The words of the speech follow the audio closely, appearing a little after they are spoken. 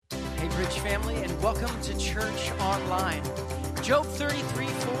church family, and welcome to Church Online. Job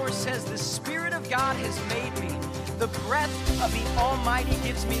 33:4 says, "The Spirit of God has made me. The breath of the Almighty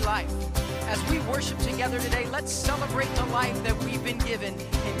gives me life." As we worship together today, let's celebrate the life that we've been given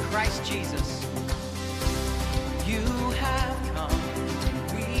in Christ Jesus. You have come,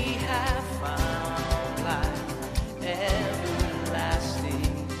 we have found life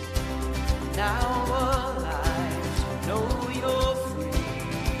everlasting. Now alive to know your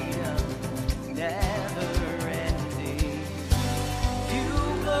freedom, never ending. You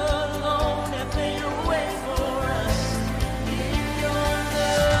alone have made a way for us. In your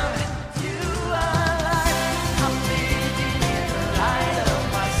love, you are life. I'm living in the light of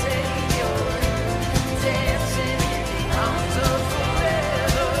my Savior, dancing in the arms of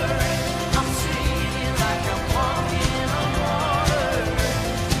forever. I'm singing like I'm walking on water.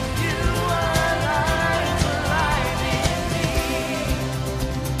 You are life, alive in me.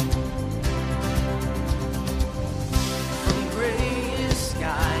 From grayest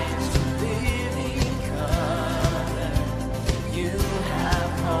skies to living color, you have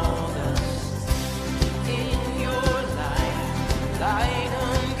called us. In your light, light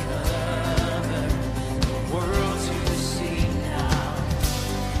uncovered, the world to see now.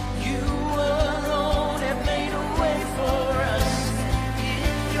 You alone have made a way for us. In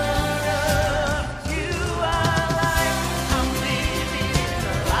your love, you are life. I'm living in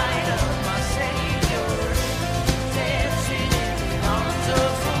the light of my Savior, dancing in the arms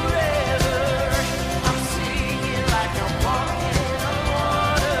of forever. I'm singing like I'm walking on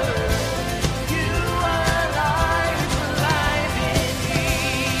water. You are life, alive in me.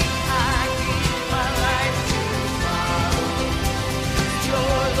 I give my life to follow.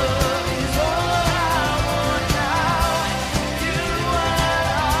 Your love is all I want now. You are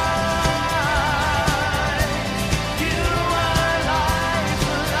life. You are life,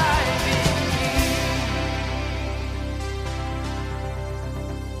 alive in me.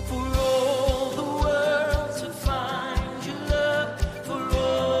 For all the world to find your love, for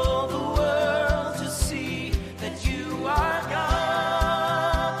all the world to see that you are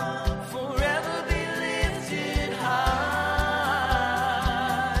God, forever be lifted high.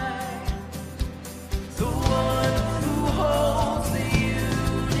 The one who holds the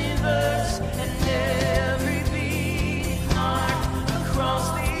universe and every beating heart across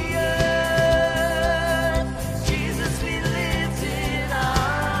the earth. Jesus be lifted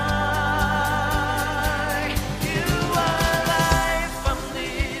high. You are life. I'm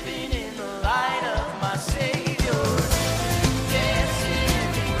living in the light of my Savior, dancing in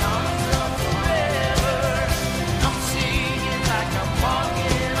the arms of forever. I'm singing like I'm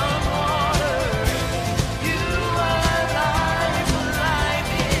walking on water. You are life, alive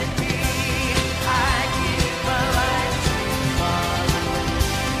in me. I give my life to follow.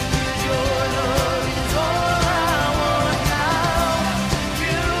 Your love is all I want now.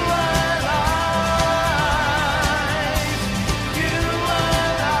 You are life. You are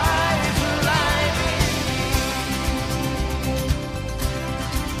life, alive in me.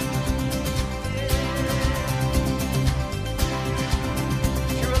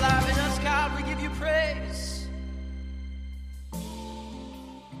 You're alive in us, God. We give you praise.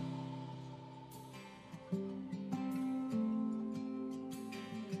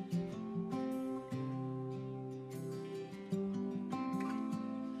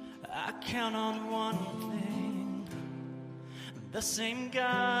 I count on one thing. The same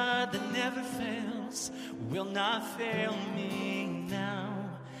God that never fails will not fail me now.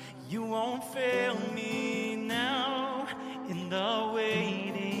 You won't fail me now in the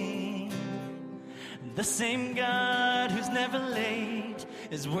waiting. The same God who's never late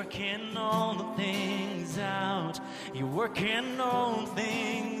is working all the things out. You're working all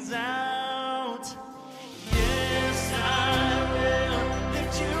things out. Yes, I will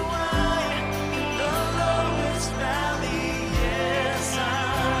lift you high in the lowest valley. Yes, I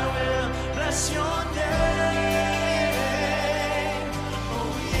will bless your name.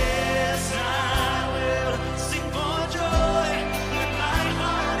 Oh, yes, I will sing for joy when my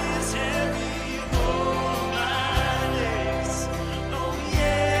heart is heavy all my days. Oh,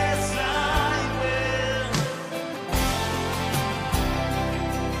 yes, I will.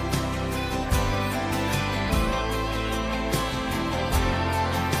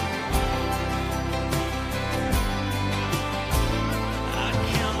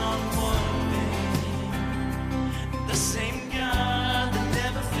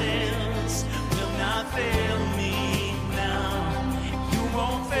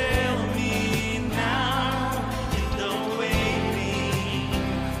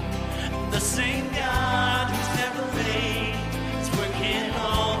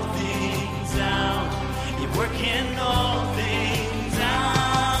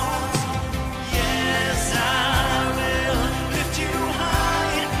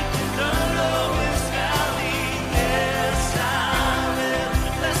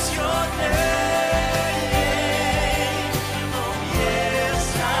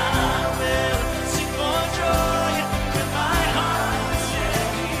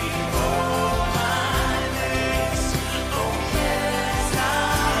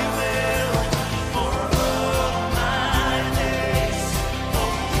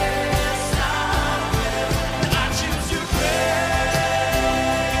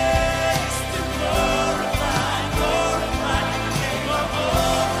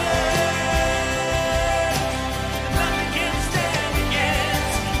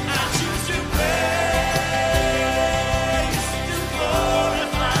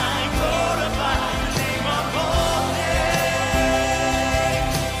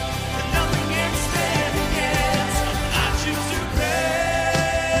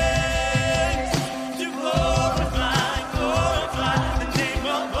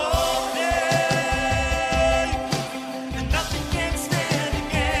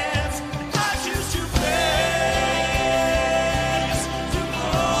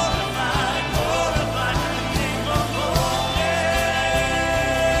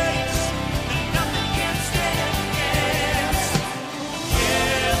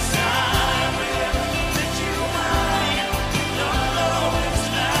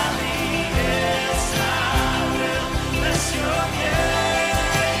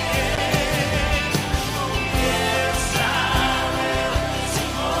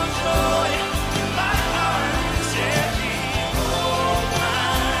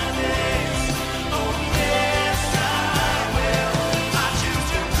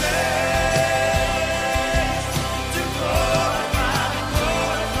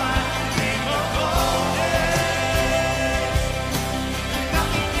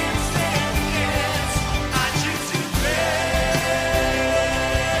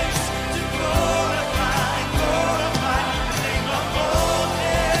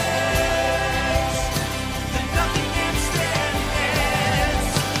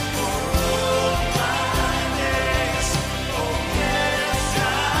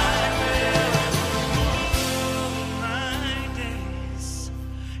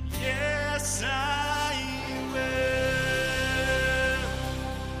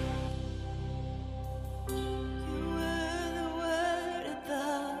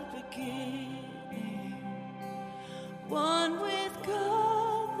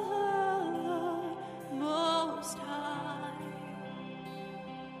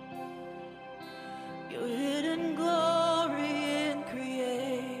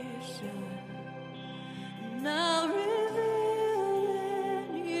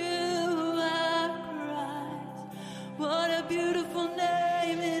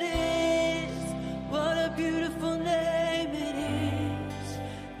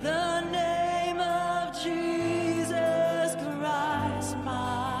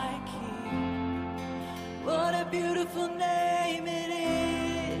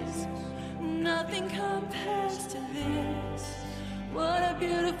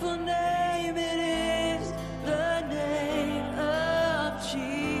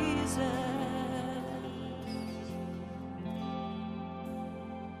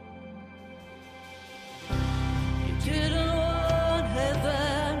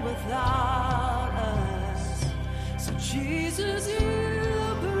 Jesus, you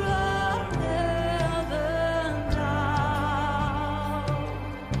brought heaven down.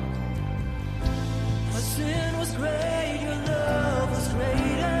 My sin was great, your love was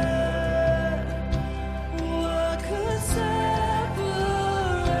greater. What could separate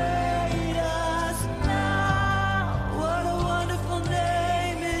us now? What a wonderful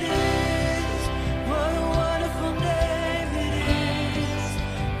name it is. What a wonderful name it is.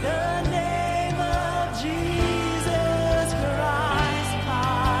 The name of Jesus Christ,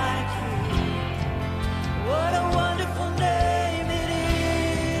 my King. What a wonderful name it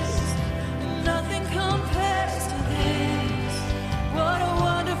is. Nothing compares to this. What a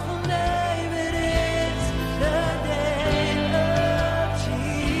wonderful name it is. The name of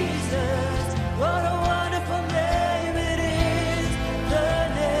Jesus. What a wonderful name it is. The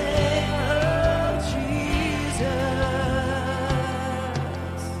name of Jesus.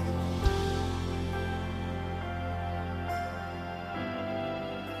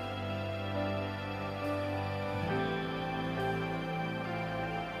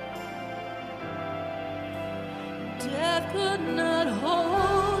 Death could not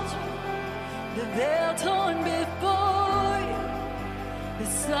hold you. The veil torn before you. The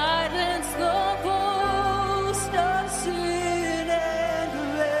silence, the boast of sin and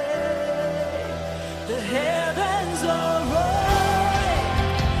grave. The heavens are roaring.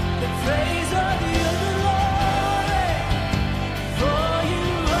 The praise of your glory. For you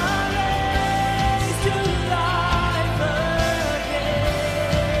are raised to life again.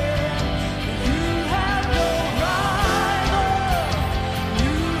 You have no rival.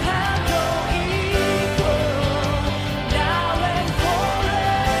 You have no equal. Now and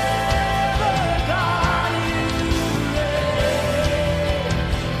forever, God, you reign.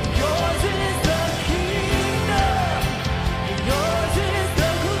 Yours is the kingdom. Yours is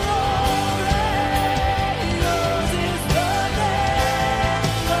the glory. Yours is the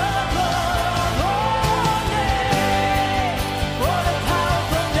name above all names. What a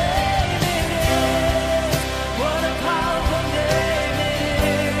powerful name it is. What a powerful name it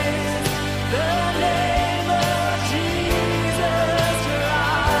is. The name of Jesus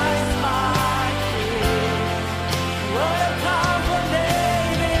Christ, my King. What a powerful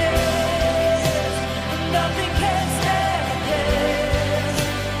name it is. Nothing can stand against.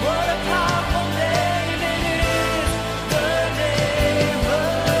 What a powerful name it is. The name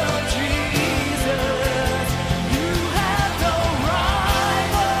of Jesus. You have no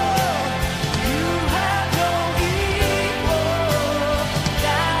rival. You have no equal.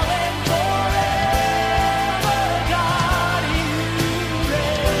 Now and forever, God, you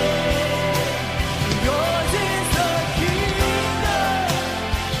reign. Yours is the kingdom.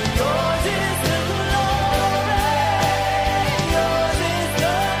 Yours is the glory. Yours is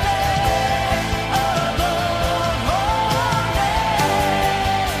the name above all names.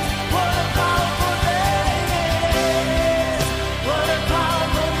 What a powerful name it is. What a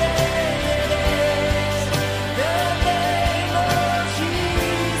powerful name it is. The name of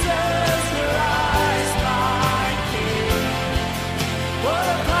Jesus Christ, my King. What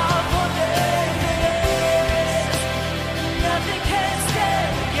a powerful name it is. Nothing can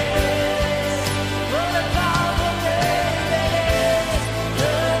stand against. What a powerful name it is.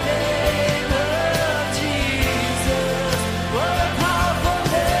 The name of Jesus. What a powerful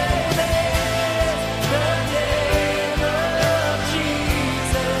name it is. The name of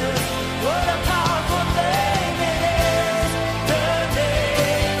Jesus. What a powerful name it is. The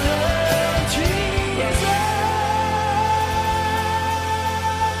name of Jesus.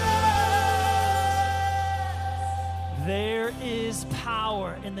 There is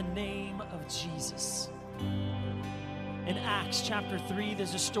power in the name of Jesus. In Acts chapter 3,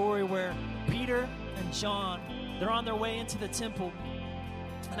 there's a story where Peter and John, they're on their way into the temple.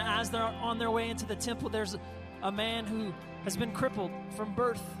 And as they're on their way into the temple, there's a man who has been crippled from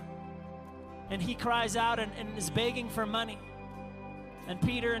birth. And he cries out and is begging for money. And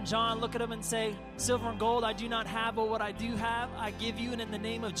Peter and John look at him and say, "Silver and gold I do not have, but what I do have, I give you. And in the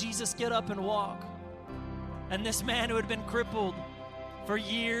name of Jesus, get up and walk." And this man who had been crippled for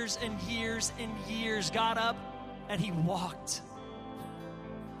years and years and years got up and he walked.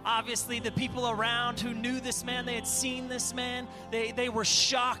 Obviously, the people around who knew this man, they had seen this man, they were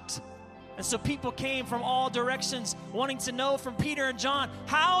shocked. And so people came from all directions wanting to know from Peter and John,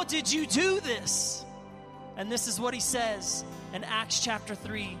 "How did you do this?" And this is what he says in Acts chapter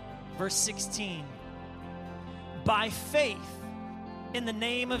 3, verse 16. "By faith in the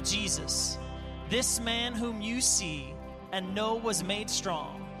name of Jesus, this man whom you see and know was made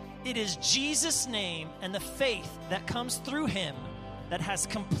strong. It is Jesus' name and the faith that comes through him that has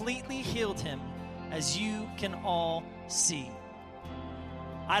completely healed him. as you can all see.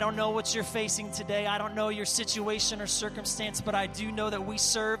 I don't know what you're facing today. I don't know your situation or circumstance, but I do know that we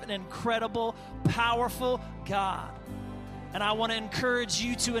serve an incredible, powerful God. And I want to encourage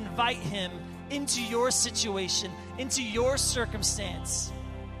you to invite him into your situation, into your circumstance.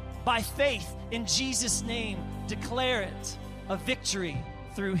 By faith in Jesus' name, declare it a victory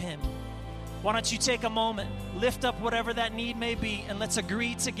through him. Why don't you take a moment, lift up whatever that need may be, and let's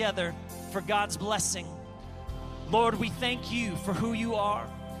agree together for God's blessing. Lord, we thank you for who you are.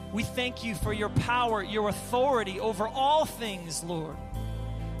 We thank you for your power, your authority over all things, Lord.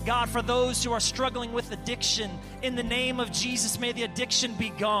 God, for those who are struggling with addiction, in the name of Jesus, may the addiction be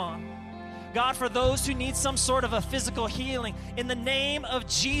gone. God, for those who need some sort of a physical healing, in the name of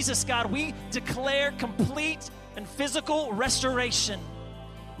Jesus, God, we declare complete and physical restoration.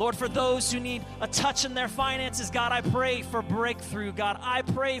 Lord, for those who need a touch in their finances, God, I pray for breakthrough. God, I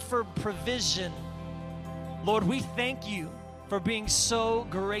pray for provision. Lord, we thank you for being so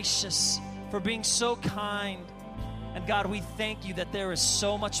gracious, for being so kind. And God, we thank you that there is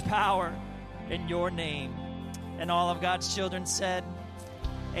so much power in your name. And all of God's children said,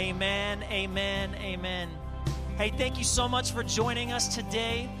 amen, amen, amen. Hey, thank you so much for joining us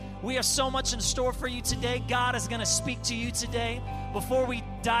today. We have so much in store for you today. God is going to speak to you today. Before we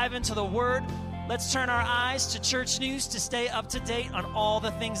dive into the Word, let's turn our eyes to church news to stay up to date on all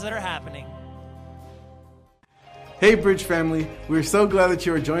the things that are happening. Hey Bridge family, we're so glad that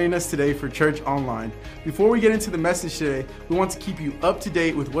you are joining us today for Church Online. Before we get into the message today, we want to keep you up to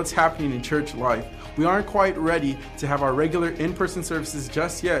date with what's happening in church life. We aren't quite ready to have our regular in-person services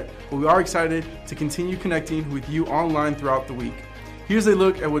just yet, but we are excited to continue connecting with you online throughout the week. Here's a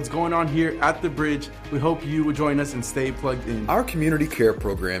look at what's going on here at the Bridge. We hope you will join us and stay plugged in. Our community care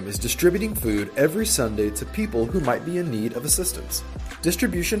program is distributing food every Sunday to people who might be in need of assistance.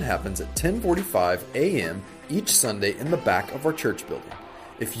 Distribution happens at 10:45 a.m. each Sunday in the back of our church building.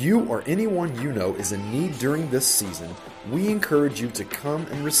 If you or anyone you know is in need during this season, we encourage you to come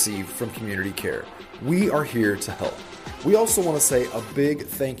and receive from community care. We are here to help. We also want to say a big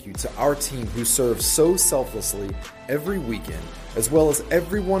thank you to our team who serves so selflessly every weekend, as well as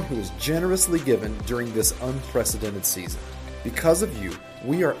everyone who has generously given during this unprecedented season. Because of you,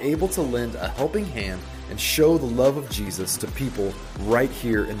 we are able to lend a helping hand and show the love of Jesus to people right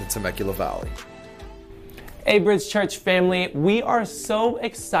here in the Temecula Valley. Hey Bridge Church family, we are so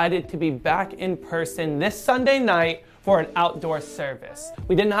excited to be back in person this Sunday night for an outdoor service.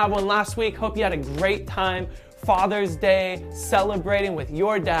 We didn't have one last week. Hope you had a great time. Father's Day, celebrating with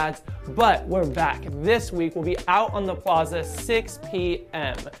your dads, but we're back. This week we'll be out on the plaza 6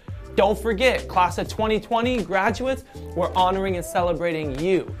 p.m. Don't forget, class of 2020 graduates, we're honoring and celebrating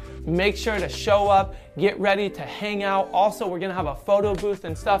you. Make sure to show up, get ready to hang out. Also, we're gonna have a photo booth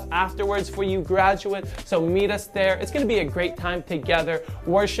and stuff afterwards for you graduates, so meet us there. It's gonna be a great time together,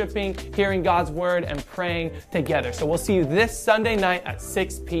 worshiping, hearing God's word, and praying together. So we'll see you this Sunday night at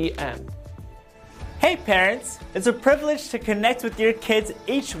 6 p.m. Hey parents, it's a privilege to connect with your kids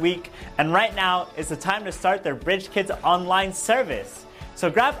each week, and right now is the time to start their Bridge Kids online service. So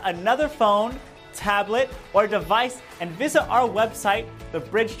grab another phone, tablet, or device and visit our website,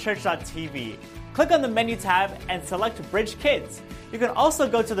 thebridgechurch.tv. Click on the menu tab and select Bridge Kids. You can also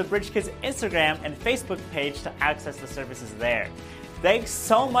go to the Bridge Kids Instagram and Facebook page to access the services there. Thanks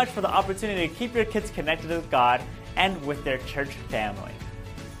so much for the opportunity to keep your kids connected with God and with their church family.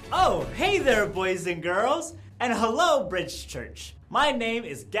 Oh, hey there, boys and girls, and hello, Bridge Church. My name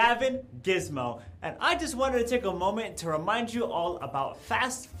is Gavin Gizmo, and I just wanted to take a moment to remind you all about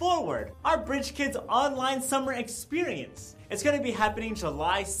Fast Forward, our Bridge Kids online summer experience. It's going to be happening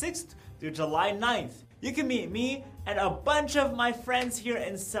July 6th through July 9th. You can meet me and a bunch of my friends here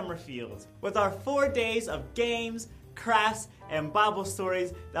in Summerfield with our 4 days of games, crafts, and Bible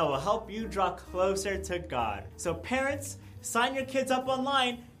stories that will help you draw closer to God. So parents, sign your kids up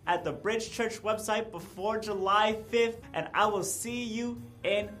online at the Bridge Church website before July 5th, and I will see you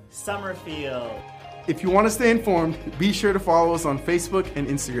in Summerfield. If you want to stay informed, be sure to follow us on Facebook and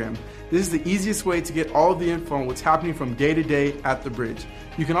Instagram. This is the easiest way to get all of the info on what's happening from day to day at the Bridge.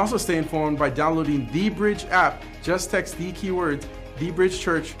 You can also stay informed by downloading the Bridge app. Just text the keywords, The Bridge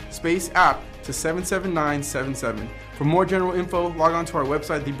Church, app to 77977. For more general info, log on to our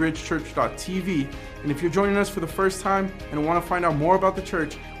website, thebridgechurch.tv. And if you're joining us for the first time and want to find out more about the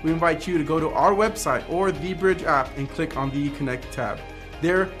church, we invite you to go to our website or the Bridge app and click on the Connect tab.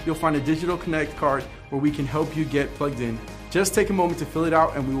 There, you'll find a digital Connect card where we can help you get plugged in. Just take a moment to fill it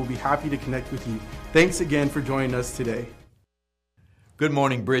out and we will be happy to connect with you. Thanks again for joining us today. Good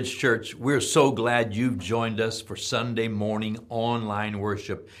morning, Bridge Church. We're so glad you've joined us for Sunday morning online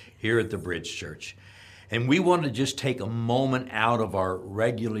worship here at the Bridge Church. And we want to just take a moment out of our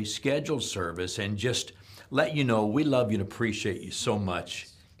regularly scheduled service and just let you know we love you and appreciate you so much.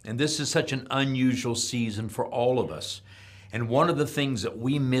 And this is such an unusual season for all of us. And one of the things that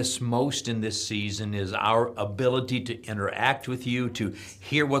we miss most in this season is our ability to interact with you, to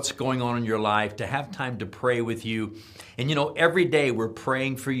hear what's going on in your life, to have time to pray with you. And you know, every day we're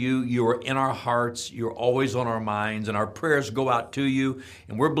praying for you. You are in our hearts. You're always on our minds. And our prayers go out to you.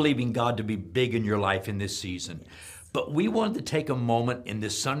 And we're believing God to be big in your life in this season. But we wanted to take a moment in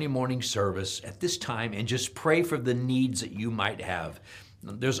this Sunday morning service at this time and just pray for the needs that you might have.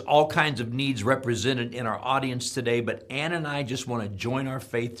 There's all kinds of needs represented in our audience today, but Ann and I just want to join our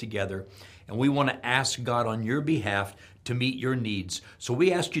faith together, and we want to ask God on your behalf to meet your needs. So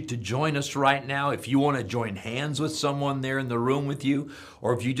we ask you to join us right now. If you want to join hands with someone there in the room with you,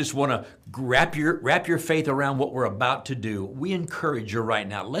 or if you just want to wrap your faith around what we're about to do, we encourage you right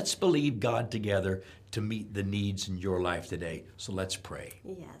now. Let's believe God together to meet the needs in your life today. So let's pray.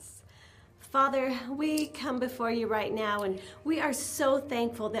 Yes. Father, we come before you right now, and we are so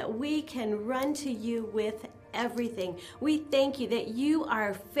thankful that we can run to you with everything. We thank you that you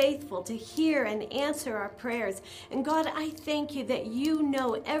are faithful to hear and answer our prayers. And God, I thank you that you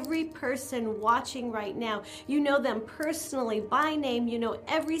know every person watching right now. You know them personally by name. You know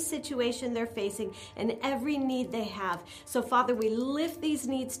every situation they're facing and every need they have. So Father, we lift these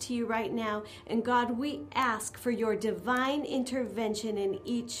needs to you right now. And God, we ask for your divine intervention in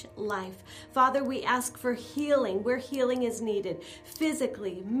each life. Father, we ask for healing where healing is needed,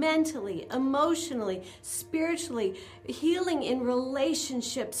 physically, mentally, emotionally, spiritually, healing in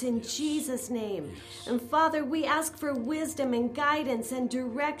relationships in Jesus' name. And Father, we ask for wisdom and guidance and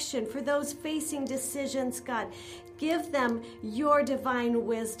direction for those facing decisions, God. Give them your divine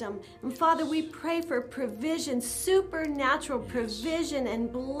wisdom. And Father, we pray for provision, supernatural provision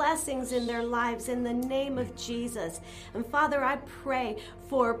and blessings in their lives in the name of Jesus. And Father, I pray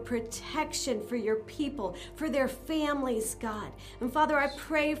for protection for your people, for their families, God. And Father, I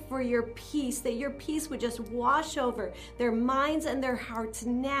pray for your peace, that your peace would just wash over their minds and their hearts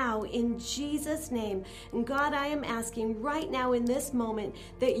now in Jesus' name. And God, I am asking right now in this moment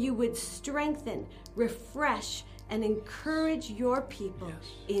that you would strengthen, refresh, and encourage your people.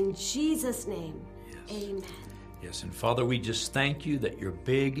 Yes. In Jesus' name. Yes. Amen. Yes, and Father, we just thank you that you're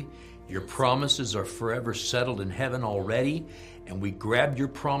big. Your promises are forever settled in heaven already. And we grab your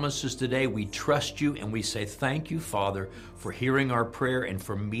promises today. We trust you, and we say thank you, Father, for hearing our prayer and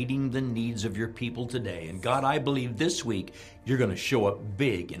for meeting the needs of your people today. And God, I believe this week you're going to show up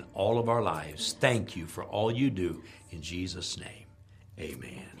big in all of our lives. Thank you for all you do. In Jesus' name,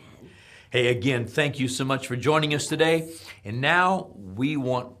 amen. Hey, again, thank you so much for joining us today. And now we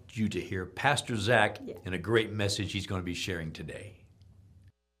want you to hear Pastor Zach and a great message he's going to be sharing today.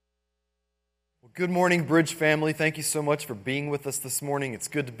 Well, good morning, Bridge family. Thank you so much for being with us this morning. It's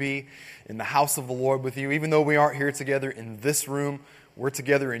good to be in the house of the Lord with you. Even though we aren't here together in this room, we're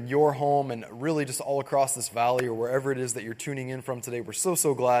together in your home and really just all across this valley or wherever it is that you're tuning in from today. We're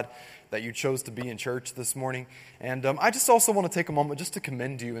so glad that you chose to be in church this morning. And I just also want to take a moment just to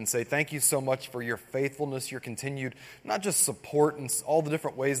commend you and say thank you so much for your faithfulness, your continued, not just support and all the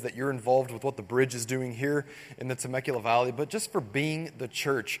different ways that you're involved with what the Bridge is doing here in the Temecula Valley, but just for being the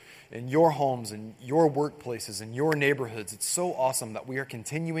church in your homes and your workplaces and your neighborhoods. It's so awesome that we are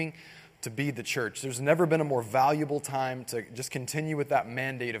continuing to be the church. There's never been a more valuable time to just continue with that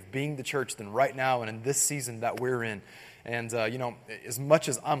mandate of being the church than right now and in this season that we're in. And, as much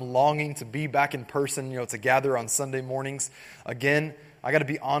as I'm longing to be back in person, to gather on Sunday mornings, again, I got to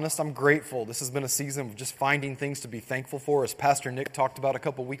be honest, I'm grateful. This has been a season of just finding things to be thankful for. As Pastor Nick talked about a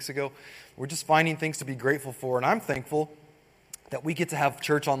couple weeks ago, we're just finding things to be grateful for. And I'm thankful that we get to have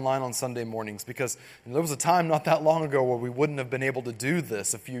church online on Sunday mornings because there was a time not that long ago where we wouldn't have been able to do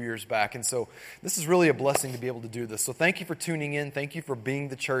this a few years back. And so this is really a blessing to be able to do this. So thank you for tuning in. Thank you for being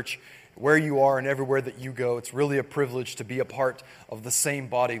the church where you are and everywhere that you go. It's really a privilege to be a part of the same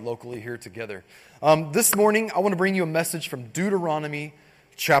body locally here together. This morning, I want to bring you a message from Deuteronomy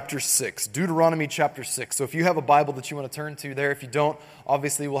chapter 6. Deuteronomy chapter 6. So if you have a Bible that you want to turn to there, if you don't,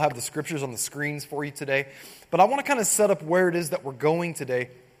 obviously we'll have the scriptures on the screens for you today. But I want to kind of set up where it is that we're going today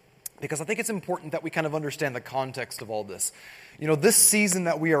because I think it's important that we kind of understand the context of all this. This season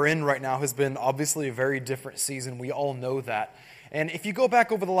that we are in right now has been obviously a very different season. We all know that. And if you go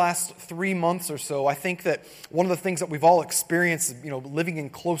back over the last 3 months or so, I think that one of the things that we've all experienced, living in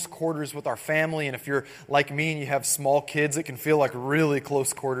close quarters with our family, and if you're like me and you have small kids, it can feel like really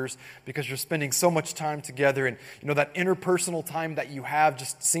close quarters because you're spending so much time together, and that interpersonal time that you have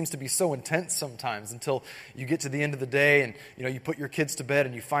just seems to be so intense sometimes until you get to the end of the day and you put your kids to bed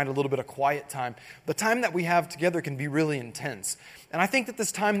and you find a little bit of quiet time. The time that we have together can be really intense. And I think that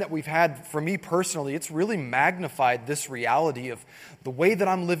this time that we've had, for me personally, it's really magnified this reality of the way that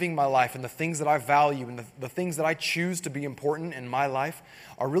I'm living my life and the things that I value and the things that I choose to be important in my life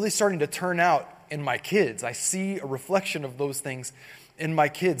are really starting to turn out in my kids. I see a reflection of those things in my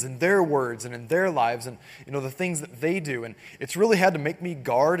kids and their words and in their lives and the things that they do. And it's really had to make me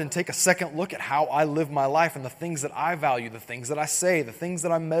guard and take a second look at how I live my life and the things that I value, the things that I say, the things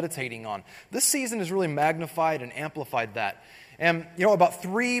that I'm meditating on. This season has really magnified and amplified that. And, about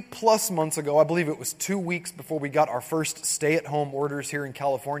 3+ months ago, I believe it was 2 weeks before we got our first stay-at-home orders here in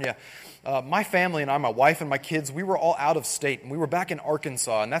California, my family and I, my wife and my kids, we were all out of state. And we were back in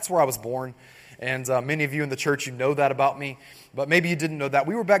Arkansas, and that's where I was born. And many of you in the church, you know that about me. But maybe you didn't know that.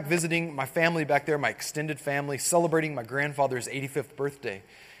 We were back visiting my family back there, my extended family, celebrating my grandfather's 85th birthday.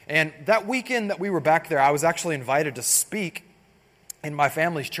 And that weekend that we were back there, I was actually invited to speak in my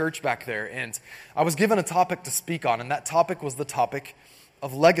family's church back there, and I was given a topic to speak on, and that topic was the topic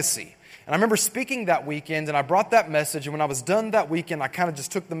of legacy. And I remember speaking that weekend, and I brought that message, and when I was done that weekend, I kind of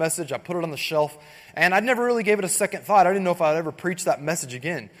just took the message, I put it on the shelf, and I never really gave it a second thought. I didn't know if I'd ever preach that message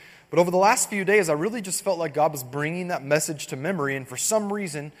again. But over the last few days, I really just felt like God was bringing that message to memory, and for some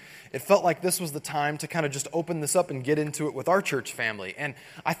reason, it felt like this was the time to kind of just open this up and get into it with our church family. And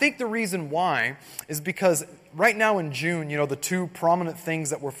I think the reason why is because right now in June, the two prominent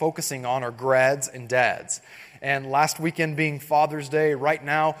things that we're focusing on are grads and dads. And last weekend being Father's Day, right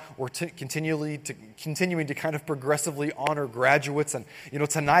now we're continuing to kind of progressively honor graduates. And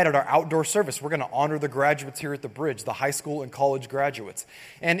tonight at our outdoor service, we're going to honor the graduates here at the Bridge, the high school and college graduates.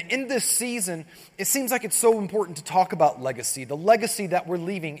 And in this season, it seems like it's so important to talk about legacy, the legacy that we're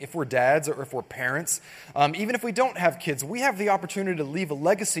leaving if we're dads or if we're parents. Even if we don't have kids, we have the opportunity to leave a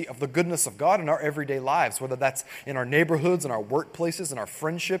legacy of the goodness of God in our everyday lives, whether that's in our neighborhoods, in our workplaces, in our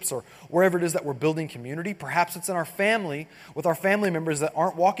friendships, or wherever it is that we're building community. Perhaps it's in our family, with our family members that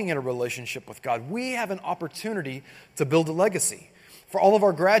aren't walking in a relationship with God. We have an opportunity to build a legacy. For all of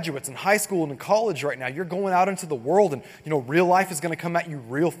our graduates in high school and in college right now, you're going out into the world and, real life is going to come at you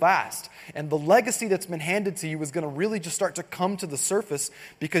real fast. And the legacy that's been handed to you is going to really just start to come to the surface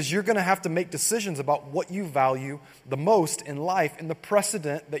because you're going to have to make decisions about what you value the most in life and the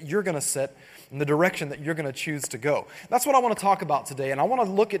precedent that you're going to set and the direction that you're going to choose to go. That's what I want to talk about today. And I want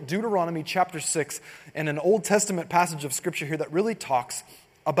to look at Deuteronomy chapter 6 and an Old Testament passage of Scripture here that really talks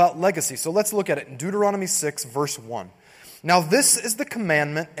about legacy. So let's look at it in Deuteronomy 6, verse 1. Now this is the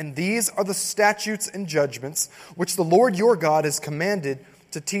commandment, and these are the statutes and judgments which the Lord your God has commanded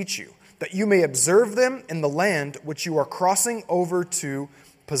to teach you, that you may observe them in the land which you are crossing over to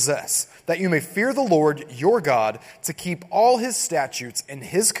possess, that you may fear the Lord your God, to keep all his statutes and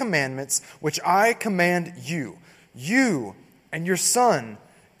his commandments which I command you, you and your son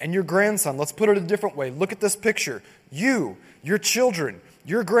and your grandson. Let's put it a different way. Look at this picture. You, your children,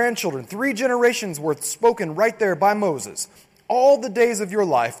 your grandchildren, 3 generations worth spoken right there by Moses, all the days of your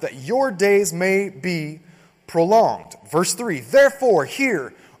life, that your days may be prolonged. Verse 3, therefore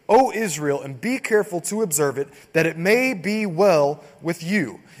hear, O Israel, and be careful to observe it, that it may be well with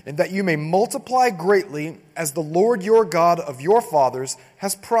you, and that you may multiply greatly, as the Lord your God of your fathers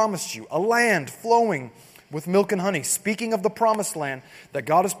has promised you, a land flowing with milk and honey. Speaking of the promised land that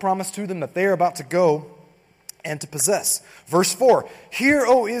God has promised to them that they are about to go and to possess. Verse 4, hear,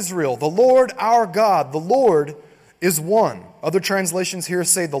 O Israel, the Lord our God, the Lord is one. Other translations here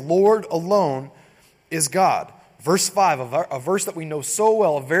say the Lord alone is God. Verse 5, a verse that we know so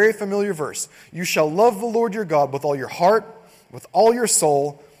well, a very familiar verse. You shall love the Lord your God with all your heart, with all your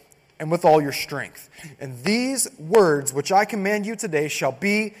soul, and with all your strength. And these words which I command you today shall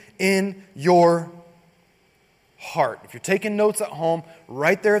be in your heart. If you're taking notes at home,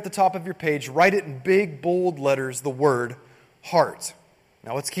 right there at the top of your page, write it in big, bold letters, the word heart.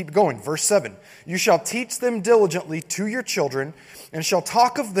 Now let's keep going. Verse 7. You shall teach them diligently to your children, and shall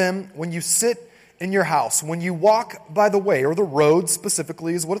talk of them when you sit in your house, when you walk by the way, or the road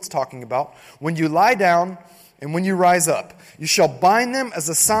specifically is what it's talking about, when you lie down and when you rise up. You shall bind them as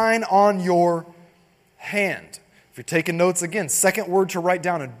a sign on your hand. If you're taking notes again, second word to write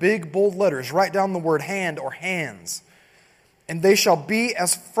down in big, bold letters, write down the word hand or hands. And they shall be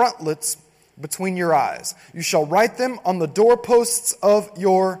as frontlets between your eyes. You shall write them on the doorposts of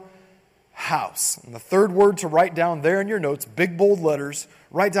your house. And the third word to write down there in your notes, big bold letters,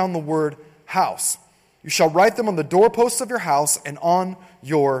 write down the word house. You shall write them on the doorposts of your house and on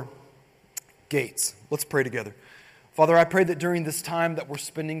your gates. Let's pray together. Father, I pray that during this time that we're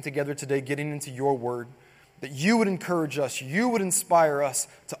spending together today, getting into your word, that you would encourage us, you would inspire us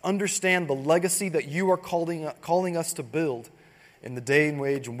to understand the legacy that you are calling us to build in the day and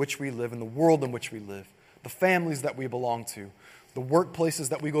age in which we live, in the world in which we live, the families that we belong to, the workplaces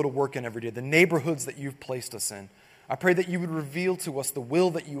that we go to work in every day, the neighborhoods that you've placed us in. I pray that you would reveal to us the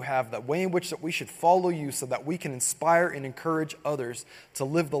will that you have, that way in which that we should follow you so that we can inspire and encourage others to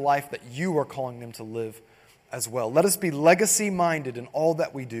live the life that you are calling them to live as well. Let us be legacy-minded in all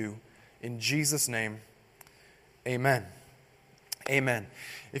that we do. In Jesus' name, amen. Amen.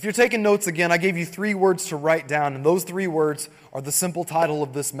 If you're taking notes again, I gave you 3 words to write down, and those 3 words are the simple title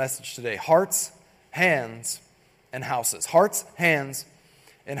of this message today: hearts, hands, and houses. Hearts, hands,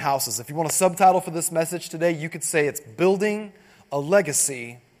 and houses. If you want a subtitle for this message today, you could say it's Building a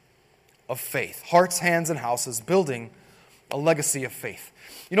Legacy of Faith. Hearts, hands, and houses, building a legacy of faith.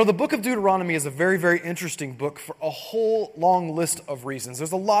 You know, the book of Deuteronomy is a very, very interesting book for a whole long list of reasons.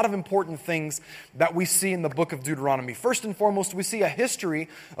 There's a lot of important things that we see in the book of Deuteronomy. First and foremost, we see a history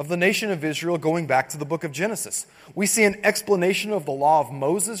of the nation of Israel going back to the book of Genesis. We see an explanation of the law of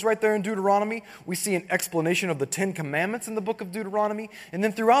Moses right there in Deuteronomy. We see an explanation of the 10 Commandments in the book of Deuteronomy. And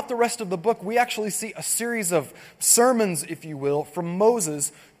then throughout the rest of the book, we actually see a series of sermons, if you will, from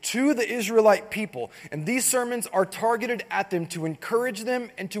Moses to the Israelite people. And these sermons are targeted at them to encourage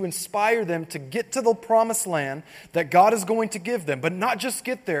them and to inspire them to get to the promised land that God is going to give them. But not just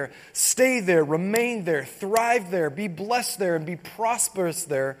get there, stay there, remain there, thrive there, be blessed there, and be prosperous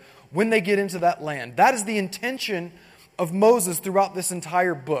there when they get into that land. That is the intention of Moses throughout this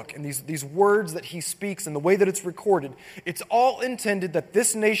entire book. And these words that he speaks and the way that it's recorded, it's all intended that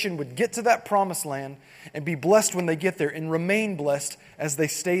this nation would get to that promised land and be blessed when they get there and remain blessed as they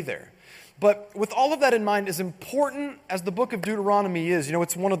stay there. But with all of that in mind, as important as the book of Deuteronomy is, you know,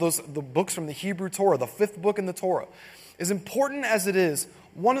 it's one of the books from the Hebrew Torah, the 5th book in the Torah. As important as it is,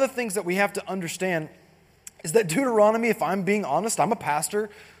 one of the things that we have to understand is that Deuteronomy, if I'm being honest, I'm a pastor,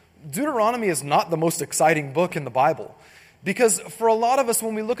 Deuteronomy is not the most exciting book in the Bible. Because for a lot of us,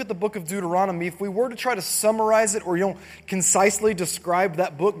 when we look at the book of Deuteronomy, if we were to try to summarize it or concisely describe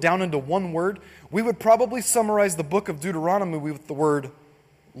that book down into one word, we would probably summarize the book of Deuteronomy with the word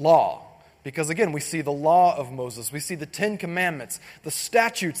law. Because again, we see the law of Moses, we see the 10 Commandments, the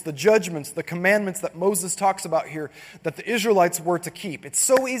statutes, the judgments, the commandments that Moses talks about here that the Israelites were to keep. It's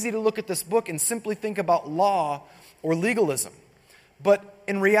so easy to look at this book and simply think about law or legalism. But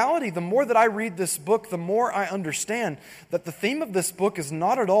in reality, the more that I read this book, the more I understand that the theme of this book is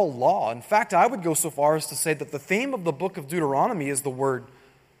not at all law. In fact, I would go so far as to say that the theme of the book of Deuteronomy is the word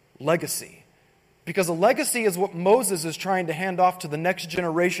legacy. Because a legacy is what Moses is trying to hand off to the next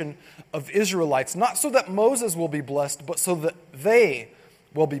generation of Israelites. Not so that Moses will be blessed, but so that they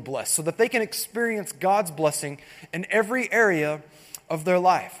will be blessed. So that they can experience God's blessing in every area of their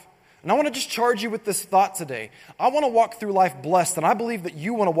life. And I want to just charge you with this thought today. I want to walk through life blessed, and I believe that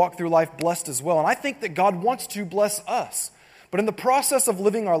you want to walk through life blessed as well. And I think that God wants to bless us. But in the process of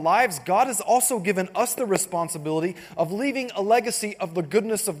living our lives, God has also given us the responsibility of leaving a legacy of the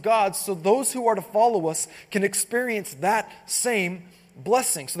goodness of God so those who are to follow us can experience that same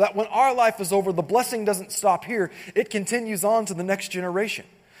blessing. So that when our life is over, the blessing doesn't stop here. It continues on to the next generation.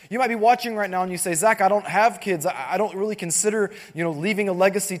 You might be watching right now and you say, Zach, I don't have kids. I don't really consider, leaving a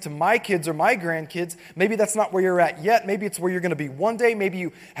legacy to my kids or my grandkids. Maybe that's not where you're at yet. Maybe it's where you're going to be one day. Maybe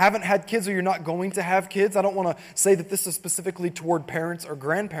you haven't had kids or you're not going to have kids. I don't want to say that this is specifically toward parents or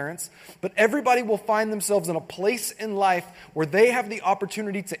grandparents, but everybody will find themselves in a place in life where they have the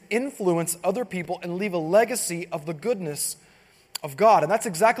opportunity to influence other people and leave a legacy of the goodness of God. And that's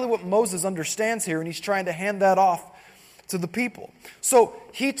exactly what Moses understands here, and he's trying to hand that off to the people. So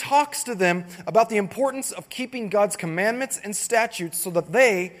he talks to them about the importance of keeping God's commandments and statutes so that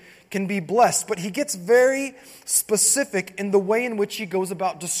they can be blessed. But he gets very specific in the way in which he goes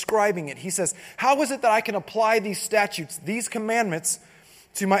about describing it. He says, how is it that I can apply these statutes, these commandments,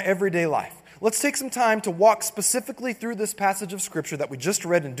 to my everyday life? Let's take some time to walk specifically through this passage of Scripture that we just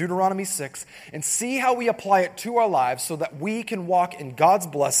read in Deuteronomy 6 and see how we apply it to our lives so that we can walk in God's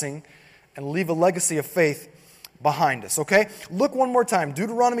blessing and leave a legacy of faith behind us, okay? Look one more time,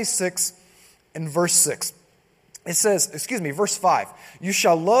 Deuteronomy 6 and verse 6. It says, verse 5. You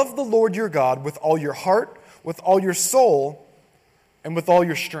shall love the Lord your God with all your heart, with all your soul, and with all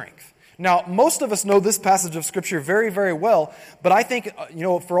your strength. Now, most of us know this passage of Scripture very, very well, but I think,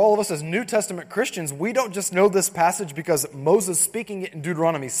 for all of us as New Testament Christians, we don't just know this passage because Moses speaking it in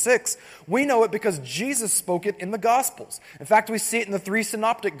Deuteronomy 6. We know it because Jesus spoke it in the Gospels. In fact, we see it in the 3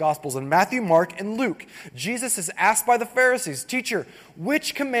 synoptic Gospels, in Matthew, Mark, and Luke. Jesus is asked by the Pharisees, "Teacher,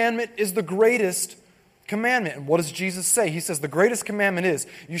 which commandment is the greatest commandment?" And what does Jesus say? He says the greatest commandment is,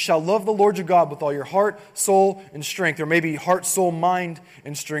 "You shall love the Lord your God with all your heart, soul, and strength." Or maybe heart, soul, mind,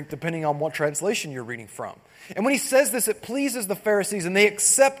 and strength, depending on what translation you're reading from. And when he says this, it pleases the Pharisees, and they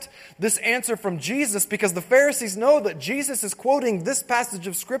accept this answer from Jesus because the Pharisees know that Jesus is quoting this passage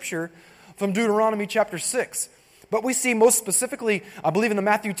of Scripture from Deuteronomy chapter 6. But we see most specifically, I believe in the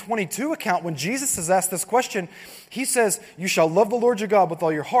Matthew 22 account, when Jesus is asked this question, he says, "You shall love the Lord your God with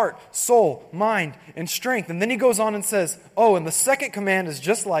all your heart, soul, mind, and strength." And then he goes on and says, "Oh, and the second command is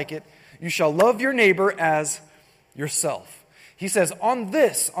just like it. You shall love your neighbor as yourself." He says, on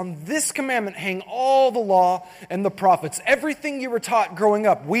this commandment hang all the law and the prophets. Everything you were taught growing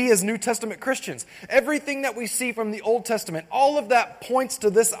up, we as New Testament Christians, everything that we see from the Old Testament, all of that points to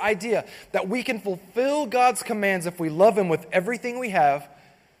this idea that we can fulfill God's commands if we love Him with everything we have,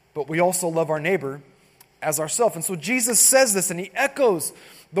 but we also love our neighbor as ourselves. And so Jesus says this, and He echoes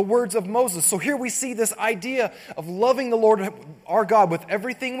the words of Moses. So here we see this idea of loving the Lord our God with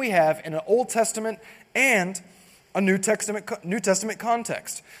everything we have in an Old Testament and a New Testament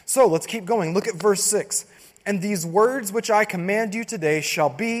context. So let's keep going. Look at verse 6. "And these words which I command you today shall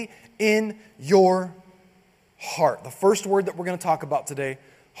be in your heart." The first word that we're going to talk about today,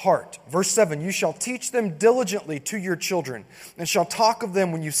 heart. Verse 7, "You shall teach them diligently to your children, and shall talk of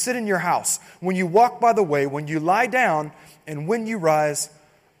them when you sit in your house, when you walk by the way, when you lie down, and when you rise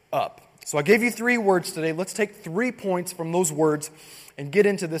up." So I gave you 3 words today. Let's take 3 points from those words and get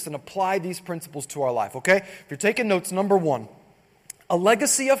into this and apply these principles to our life, okay? If you're taking notes, number 1, a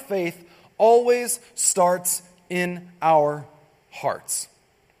legacy of faith always starts in our hearts.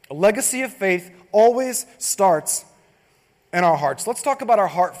 A legacy of faith always starts in our hearts. Let's talk about our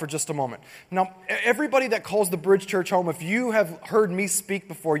heart for just a moment. Now, everybody that calls the Bridge Church home, if you have heard me speak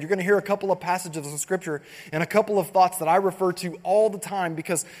before, you're going to hear a couple of passages of Scripture and a couple of thoughts that I refer to all the time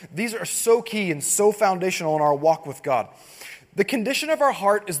because these are so key and so foundational in our walk with God. The condition of our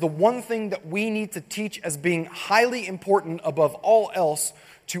heart is the one thing that we need to teach as being highly important above all else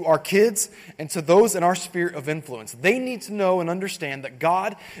to our kids and to those in our sphere of influence. They need to know and understand that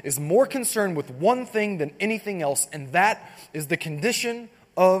God is more concerned with one thing than anything else, and that is the condition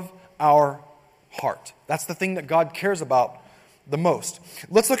of our heart. That's the thing that God cares about the most.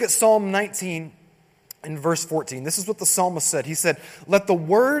 Let's look at Psalm 19 in verse 14. This is what the psalmist said. He said, "Let the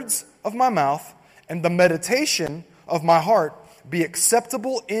words of my mouth and the meditation of my heart be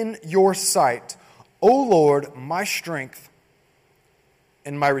acceptable in your sight, O Lord, my strength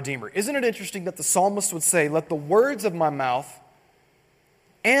and my Redeemer." Isn't it interesting that the psalmist would say, "Let the words of my mouth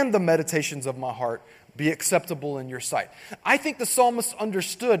and the meditations of my heart be acceptable in your sight"? I think the psalmist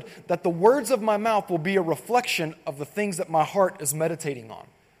understood that the words of my mouth will be a reflection of the things that my heart is meditating on.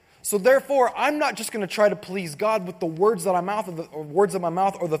 So therefore, I'm not just going to try to please God with the words that I mouth or words of my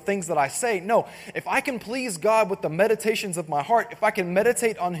mouth or the things that I say. No, if I can please God with the meditations of my heart, if I can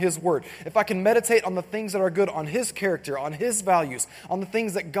meditate on His Word, if I can meditate on the things that are good, on His character, on His values, on the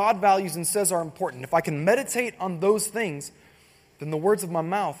things that God values and says are important, if I can meditate on those things, then the words of my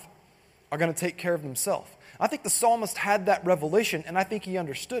mouth are going to take care of themselves. I think the psalmist had that revelation, and I think he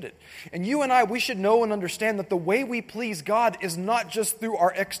understood it. And you and I, we should know and understand that the way we please God is not just through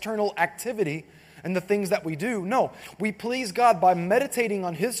our external activity and the things that we do. No, we please God by meditating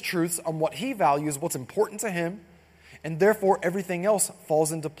on His truths, on what He values, what's important to Him, and therefore everything else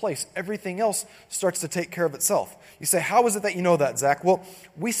falls into place. Everything else starts to take care of itself. You say, how is it that you know that, Zach? Well,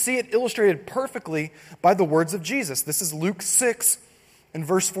 we see it illustrated perfectly by the words of Jesus. This is Luke 6 in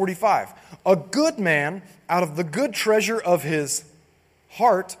verse 45. "A good man out of the good treasure of his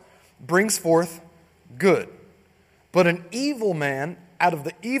heart brings forth good. But an evil man out of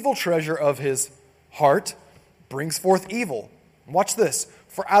the evil treasure of his heart brings forth evil." Watch this.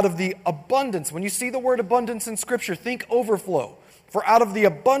 "For out of the abundance," when you see the word abundance in Scripture, think overflow. "For out of the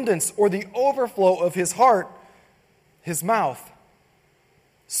abundance or the overflow of his heart, his mouth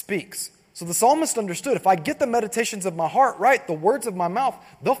speaks." So the psalmist understood, if I get the meditations of my heart right, the words of my mouth,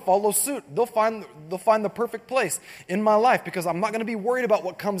 they'll follow suit. They'll find the perfect place in my life because I'm not going to be worried about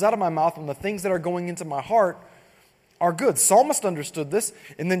what comes out of my mouth when the things that are going into my heart are good. Psalmist understood this,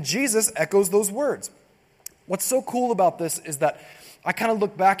 and then Jesus echoes those words. What's so cool about this is that I kind of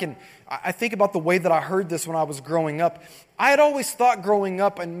look back and I think about the way that I heard this when I was growing up. I had always thought growing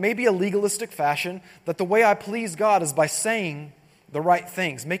up, in maybe a legalistic fashion, that the way I please God is by saying the right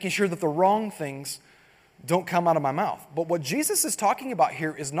things, making sure that the wrong things don't come out of my mouth. But what Jesus is talking about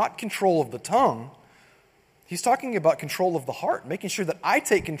here is not control of the tongue. He's talking about control of the heart, making sure that I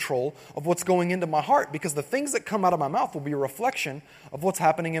take control of what's going into my heart, because the things that come out of my mouth will be a reflection of what's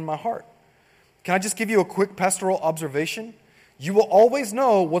happening in my heart. Can I just give you a quick pastoral observation? You will always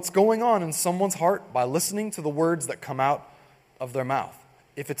know what's going on in someone's heart by listening to the words that come out of their mouth.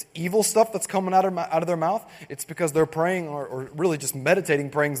 If it's evil stuff that's coming out of their mouth, it's because they're praying, or really just meditating,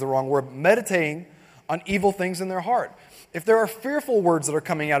 praying is the wrong word, meditating on evil things in their heart. If there are fearful words that are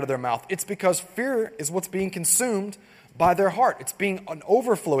coming out of their mouth, it's because fear is what's being consumed by their heart. It's being an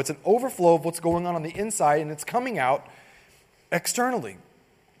overflow. It's an overflow of what's going on the inside, and it's coming out externally.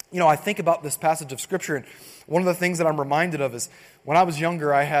 I think about this passage of Scripture, and one of the things that I'm reminded of is when I was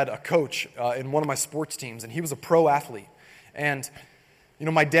younger, I had a coach in one of my sports teams, and he was a pro athlete. And,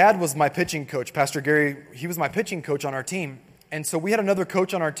 my dad was my pitching coach. Pastor Gary, he was my pitching coach on our team. And so we had another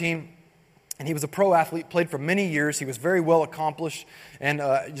coach on our team, and he was a pro athlete, played for many years. He was very well accomplished and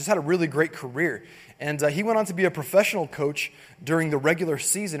just had a really great career. And he went on to be a professional coach during the regular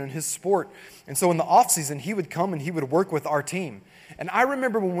season in his sport. And so in the off season, he would come and he would work with our team. And I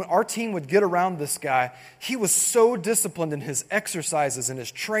remember when our team would get around this guy, he was so disciplined in his exercises and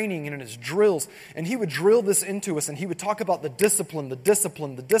his training and in his drills. And he would drill this into us, and he would talk about the discipline,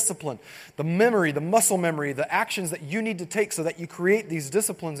 the memory, the muscle memory, the actions that you need to take so that you create these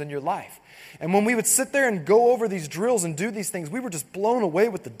disciplines in your life. And when we would sit there and go over these drills and do these things, we were just blown away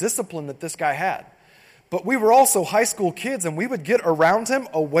with the discipline that this guy had. But we were also high school kids, and we would get around him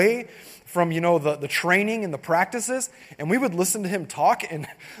away from, the training and the practices, and we would listen to him talk, and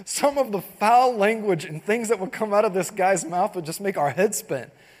some of the foul language and things that would come out of this guy's mouth would just make our heads spin.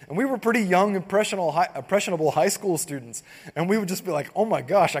 And we were pretty young, impressionable high school students, and we would just be like, oh my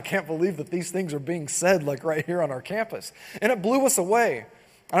gosh, I can't believe that these things are being said like right here on our campus. And it blew us away.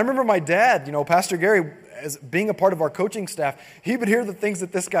 I remember my dad, Pastor Gary, as being a part of our coaching staff, he would hear the things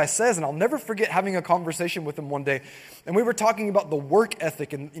that this guy says, and I'll never forget having a conversation with him one day, and we were talking about the work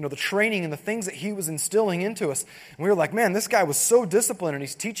ethic and, the training and the things that he was instilling into us, and we were like, man, this guy was so disciplined, and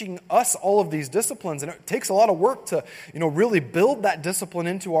he's teaching us all of these disciplines, and it takes a lot of work to, really build that discipline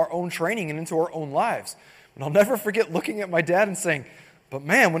into our own training and into our own lives. And I'll never forget looking at my dad and saying, but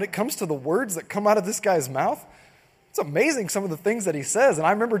man, when it comes to the words that come out of this guy's mouth, it's amazing some of the things that he says. And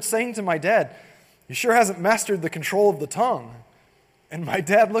I remember saying to my dad, he sure hasn't mastered the control of the tongue. And my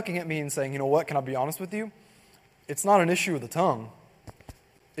dad looking at me and saying, you know what, can I be honest with you? It's not an issue of the tongue.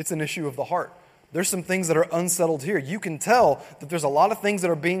 It's an issue of the heart. There's some things that are unsettled here. You can tell that there's a lot of things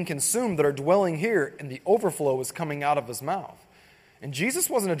that are being consumed that are dwelling here, and the overflow is coming out of his mouth. And Jesus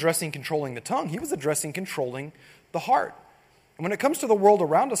wasn't addressing controlling the tongue. He was addressing controlling the heart. And when it comes to the world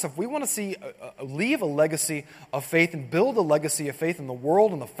around us, if we want to see leave a legacy of faith and build a legacy of faith in the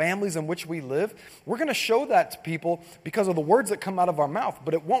world and the families in which we live, we're going to show that to people because of the words that come out of our mouth.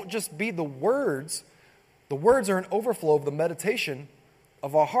 But it won't just be the words. The words are an overflow of the meditation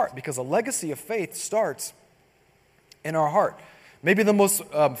of our heart, because a legacy of faith starts in our heart. Maybe the most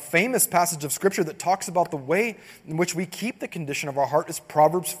famous passage of Scripture that talks about the way in which we keep the condition of our heart is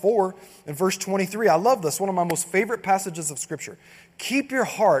Proverbs 4 and verse 23. I love this, one of my most favorite passages of Scripture. Keep your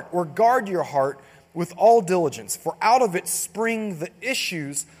heart, or guard your heart, with all diligence, for out of it spring the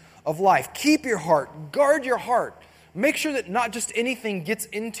issues of life. Keep your heart, guard your heart. Make sure that not just anything gets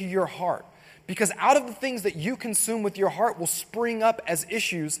into your heart, because out of the things that you consume with your heart will spring up as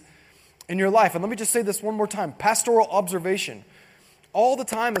issues in your life. And let me just say this one more time, pastoral observation. All the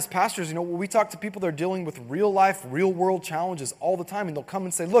time as pastors, when we talk to people that are dealing with real life, real world challenges all the time, and they'll come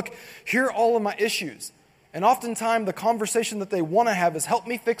and say, look, here are all of my issues. And oftentimes the conversation that they want to have is, help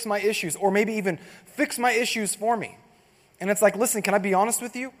me fix my issues, or maybe even fix my issues for me. And it's like, listen, can I be honest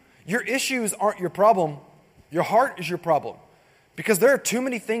with you? Your issues aren't your problem. Your heart is your problem. Because there are too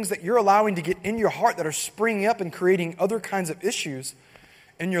many things that you're allowing to get in your heart that are springing up and creating other kinds of issues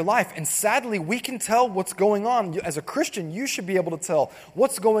in your life. And sadly, we can tell what's going on. As a Christian, you should be able to tell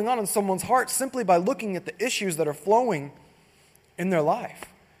what's going on in someone's heart simply by looking at the issues that are flowing in their life.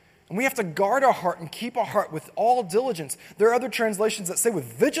 And we have to guard our heart and keep our heart with all diligence. There are other translations that say with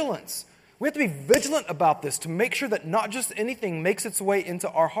vigilance. We have to be vigilant about this to make sure that not just anything makes its way into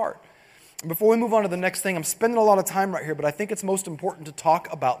our heart. And before we move on to the next thing, I'm spending a lot of time right here, but I think it's most important to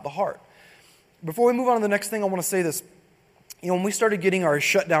talk about the heart. Before we move on to the next thing, I want to say this. When we started getting our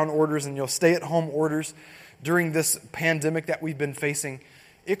shutdown orders and stay-at-home orders during this pandemic that we've been facing,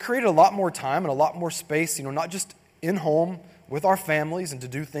 it created a lot more time and a lot more space, not just in home with our families and to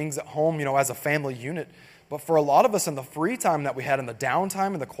do things at home, as a family unit, but for a lot of us in the free time that we had, in the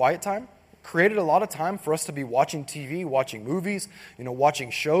downtime and the quiet time, created a lot of time for us to be watching TV, watching movies,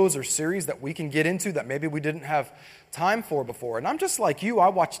 watching shows or series that we can get into that maybe we didn't have time for before. And I'm just like you. I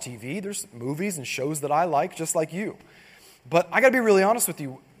watch TV. There's movies and shows that I like just like you. But I got to be really honest with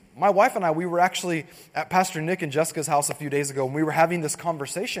you. My wife and I, we were actually at Pastor Nick and Jessica's house a few days ago, and we were having this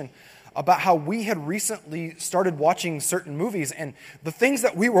conversation about how we had recently started watching certain movies, and the things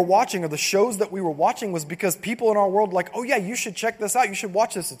that we were watching or the shows that we were watching was because people in our world were like, oh yeah, you should check this out, you should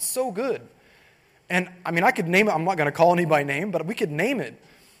watch this, it's so good. And I mean, I could name it, I'm not going to call any by name, but we could name it.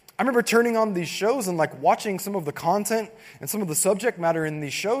 I remember turning on these shows and like watching some of the content and some of the subject matter in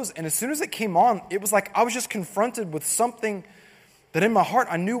these shows, and as soon as it came on, it was like I was just confronted with something that in my heart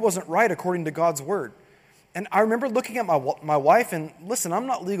I knew wasn't right according to God's word. And I remember looking at my wife, and listen, I'm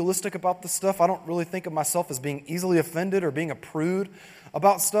not legalistic about this stuff. I don't really think of myself as being easily offended or being a prude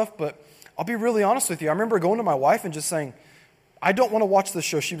about stuff, but I'll be really honest with you. I remember going to my wife and just saying, I don't want to watch this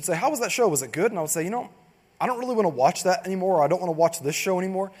show. She would say, how was that show? Was it good? And I would say, I don't really want to watch that anymore, or I don't want to watch this show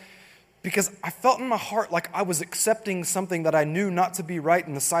anymore, because I felt in my heart like I was accepting something that I knew not to be right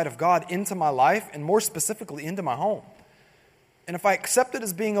in the sight of God into my life, and more specifically into my home. And if I accept it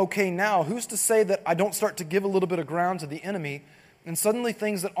as being okay now, who's to say that I don't start to give a little bit of ground to the enemy, and suddenly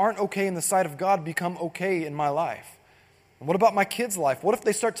things that aren't okay in the sight of God become okay in my life? And what about my kids' life? What if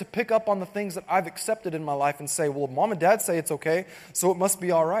they start to pick up on the things that I've accepted in my life and say, well, mom and dad say it's okay, so it must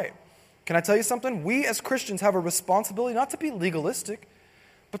be all right? Can I tell you something? We as Christians have a responsibility not to be legalistic,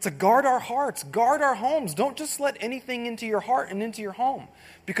 but to guard our hearts, guard our homes. Don't just let anything into your heart and into your home,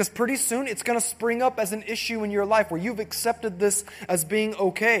 because pretty soon it's going to spring up as an issue in your life where you've accepted this as being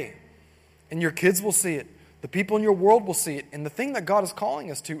okay. And your kids will see it. The people in your world will see it. And the thing that God is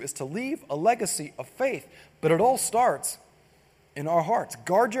calling us to is to leave a legacy of faith. But it all starts in our hearts.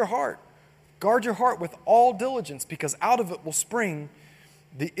 Guard your heart. Guard your heart with all diligence, because out of it will spring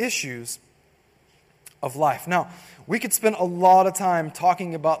the issues of life. Now, we could spend a lot of time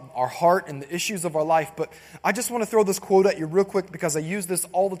talking about our heart and the issues of our life, but I just want to throw this quote at you real quick because I use this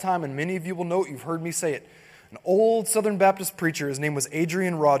all the time, and many of you will know it. You've heard me say it. An old Southern Baptist preacher, his name was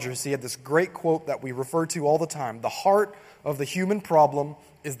Adrian Rogers. He had this great quote that we refer to all the time. The heart of the human problem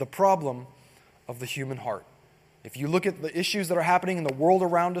is the problem of the human heart. If you look at the issues that are happening in the world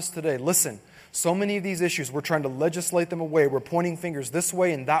around us today, listen, so many of these issues, we're trying to legislate them away. We're pointing fingers this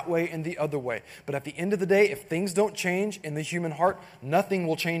way and that way and the other way. But at the end of the day, if things don't change in the human heart, nothing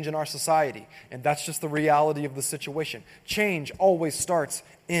will change in our society. And that's just the reality of the situation. Change always starts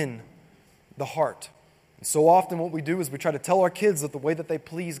in the heart. And so often what we do is we try to tell our kids that the way that they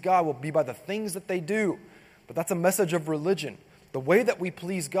please God will be by the things that they do. But that's a message of religion. The way that we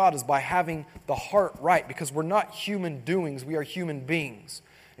please God is by having the heart right, because we're not human doings, we are human beings.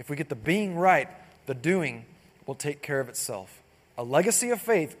 If we get the being right, the doing will take care of itself. A legacy of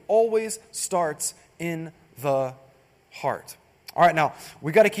faith always starts in the heart. All right, now,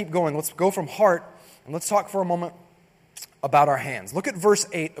 we got to keep going. Let's go from heart, and let's talk for a moment about our hands. Look at verse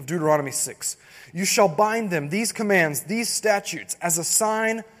 8 of Deuteronomy 6. You shall bind them, these commands, these statutes, as a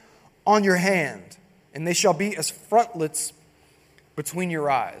sign on your hand, and they shall be as frontlets between your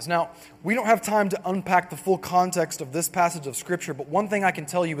eyes. Now, we don't have time to unpack the full context of this passage of Scripture, but one thing I can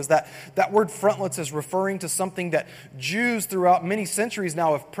tell you is that that word frontlets is referring to something that Jews throughout many centuries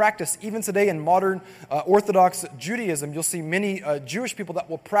now have practiced. Even today in modern Orthodox Judaism, you'll see many Jewish people that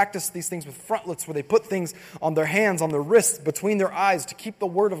will practice these things with frontlets, where they put things on their hands, on their wrists, between their eyes, to keep the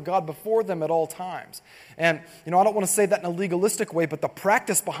Word of God before them at all times. And, I don't want to say that in a legalistic way, but the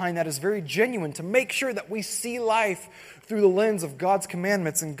practice behind that is very genuine, to make sure that we see life through the lens of God's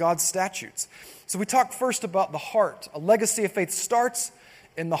commandments and God's statutes. So we talked first about the heart. A legacy of faith starts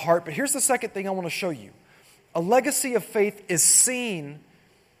in the heart. But here's the second thing I want to show you. A legacy of faith is seen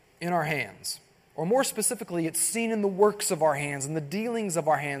in our hands. Or more specifically, it's seen in the works of our hands, and the dealings of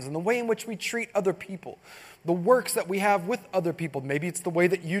our hands, and the way in which we treat other people. The works that we have with other people. Maybe it's the way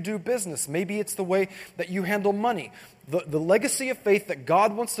that you do business. Maybe it's the way that you handle money. The legacy of faith that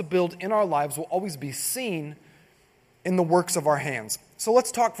God wants to build in our lives will always be seen in the works of our hands. So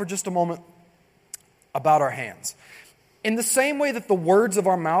let's talk for just a moment about our hands. In the same way that the words of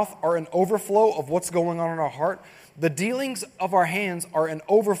our mouth are an overflow of what's going on in our heart, the dealings of our hands are an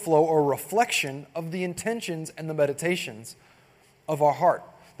overflow or reflection of the intentions and the meditations of our heart.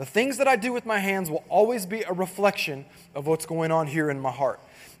 The things that I do with my hands will always be a reflection of what's going on here in my heart.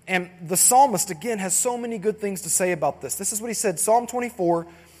 And the psalmist, again, has so many good things to say about this. This is what he said, Psalm 24,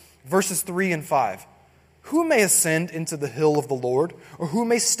 verses 3 and 5. Who may ascend into the hill of the Lord, or who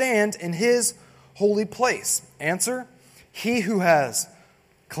may stand in His holy place? Answer, he who has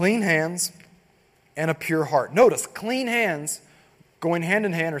clean hands and a pure heart. Notice, clean hands going hand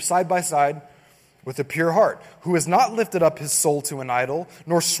in hand or side by side with a pure heart, who has not lifted up his soul to an idol,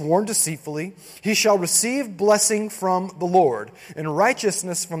 nor sworn deceitfully. He shall receive blessing from the Lord and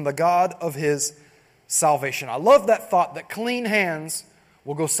righteousness from the God of his salvation. I love that thought that clean hands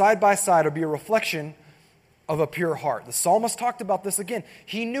will go side by side or be a reflection of a pure heart. The psalmist talked about this again.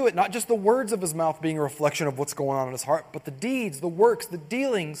 He knew it, not just the words of his mouth being a reflection of what's going on in his heart, but the deeds, the works, the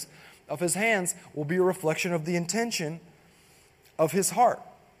dealings of his hands will be a reflection of the intention of his heart.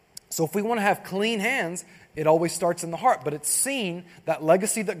 So if we want to have clean hands, it always starts in the heart. But it's seen, that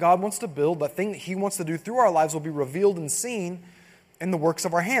legacy that God wants to build, that thing that he wants to do through our lives will be revealed and seen in the works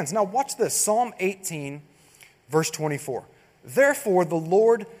of our hands. Now watch this, Psalm 18, verse 24. Therefore the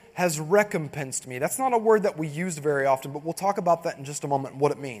Lord has recompensed me. That's not a word that we use very often, but we'll talk about that in just a moment,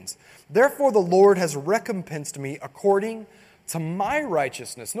 what it means. Therefore the Lord has recompensed me according to my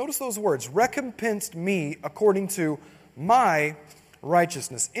righteousness. Notice those words, recompensed me according to my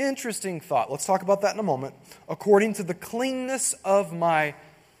righteousness. Interesting thought. Let's talk about that in a moment. According to the cleanness of my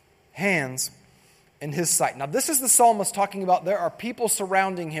hands in his sight. Now this is the psalmist talking about there are people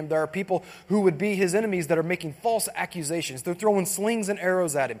surrounding him. There are people who would be his enemies that are making false accusations. They're throwing slings and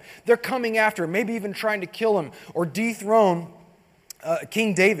arrows at him. They're coming after him, maybe even trying to kill him or dethrone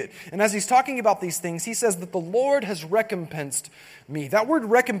King David. And as he's talking about these things, he says that the Lord has recompensed me. That word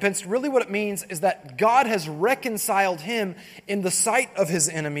recompensed, really what it means is that God has reconciled him in the sight of his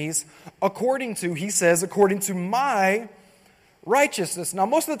enemies according to, he says, according to my righteousness. Now,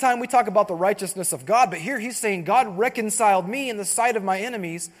 most of the time we talk about the righteousness of God, but here he's saying God reconciled me in the sight of my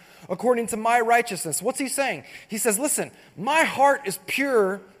enemies according to my righteousness. What's he saying? He says, listen, my heart is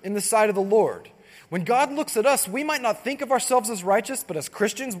pure in the sight of the Lord. When God looks at us, we might not think of ourselves as righteous, but as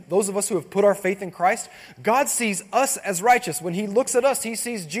Christians, those of us who have put our faith in Christ, God sees us as righteous. When he looks at us, he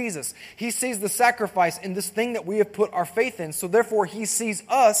sees Jesus. He sees the sacrifice in this thing that we have put our faith in. So therefore, he sees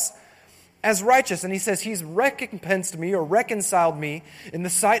us as righteous. And he says he's recompensed me or reconciled me in the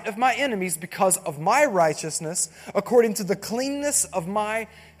sight of my enemies because of my righteousness, according to the cleanness of my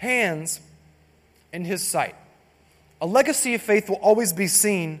hands in his sight. A legacy of faith will always be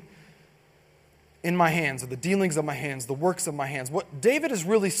seen in my hands, or the dealings of my hands, the works of my hands. What David is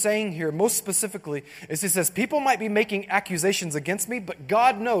really saying here, most specifically, is he says, people might be making accusations against me, but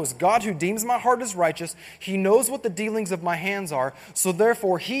God knows, God who deems my heart as righteous, he knows what the dealings of my hands are, so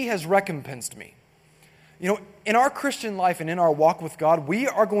therefore he has recompensed me. You know, in our Christian life and in our walk with God, we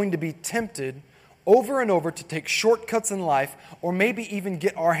are going to be tempted over and over to take shortcuts in life, or maybe even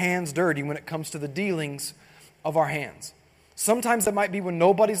get our hands dirty when it comes to the dealings of our hands. Sometimes it might be when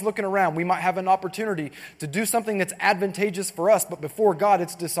nobody's looking around. We might have an opportunity to do something that's advantageous for us, but before God,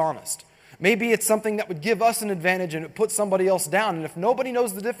 it's dishonest. Maybe it's something that would give us an advantage and it puts somebody else down. And if nobody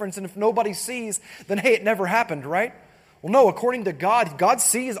knows the difference and if nobody sees, then hey, it never happened, right? Well, no, according to God, God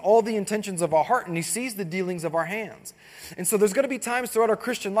sees all the intentions of our heart and he sees the dealings of our hands. And so there's going to be times throughout our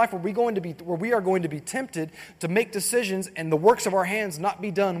Christian life where we are going to be tempted to make decisions and the works of our hands not be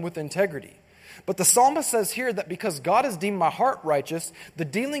done with integrity. But the psalmist says here that because God has deemed my heart righteous, the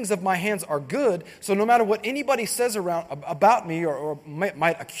dealings of my hands are good, so no matter what anybody says about me or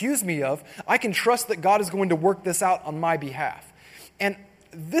might accuse me of, I can trust that God is going to work this out on my behalf. And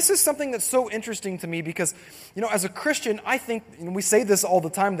this is something that's so interesting to me because, you know, as a Christian, I think, and we say this all the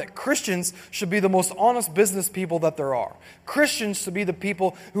time, that Christians should be the most honest business people that there are. Christians should be the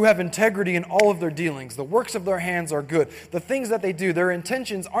people who have integrity in all of their dealings. The works of their hands are good. The things that they do, their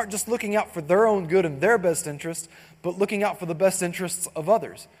intentions aren't just looking out for their own good and their best interest, but looking out for the best interests of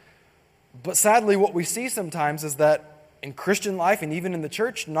others. But sadly, what we see sometimes is that in Christian life and even in the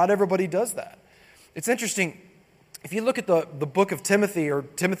church, not everybody does that. It's interesting. If you look at the book of Timothy, or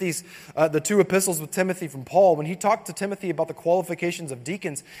Timothy's, the two epistles with Timothy from Paul, when he talked to Timothy about the qualifications of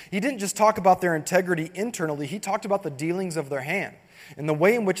deacons, he didn't just talk about their integrity internally, he talked about the dealings of their hand and the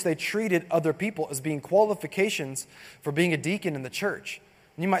way in which they treated other people as being qualifications for being a deacon in the church.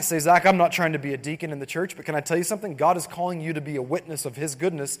 And you might say, Zach, I'm not trying to be a deacon in the church, but can I tell you something? God is calling you to be a witness of his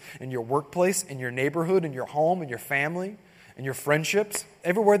goodness in your workplace, in your neighborhood, in your home, in your family, in your friendships.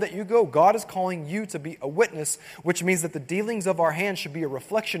 Everywhere that you go, God is calling you to be a witness, which means that the dealings of our hands should be a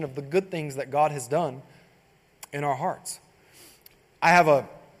reflection of the good things that God has done in our hearts. I have a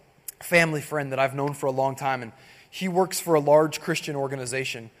family friend that I've known for a long time, and he works for a large Christian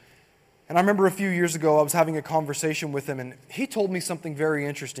organization. And I remember a few years ago, I was having a conversation with him, and he told me something very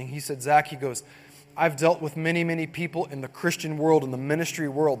interesting. He said, Zach, he goes, I've dealt with many, many people in the Christian world, in the ministry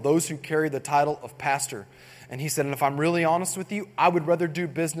world, those who carry the title of pastor. And he said, and if I'm really honest with you, I would rather do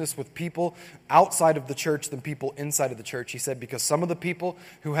business with people outside of the church than people inside of the church. He said, because some of the people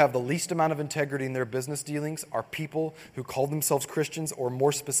who have the least amount of integrity in their business dealings are people who call themselves Christians, or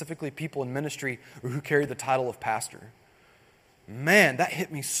more specifically, people in ministry or who carry the title of pastor. Man, that hit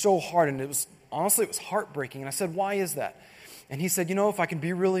me so hard, and it was heartbreaking. And I said, why is that? And he said, if I can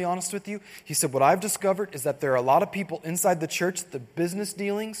be really honest with you, he said, what I've discovered is that there are a lot of people inside the church, the business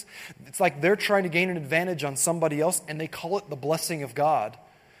dealings, it's like they're trying to gain an advantage on somebody else, and they call it the blessing of God,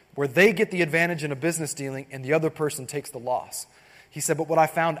 where they get the advantage in a business dealing and the other person takes the loss. He said, but what I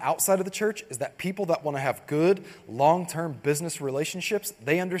found outside of the church is that people that want to have good, long-term business relationships,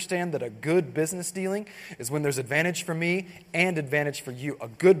 they understand that a good business dealing is when there's advantage for me and advantage for you. A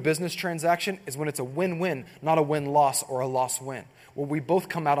good business transaction is when it's a win-win, not a win-loss or a loss-win, where we both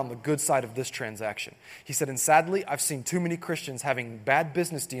come out on the good side of this transaction. He said, and sadly, I've seen too many Christians having bad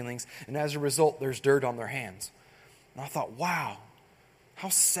business dealings, and as a result, there's dirt on their hands. And I thought, wow. How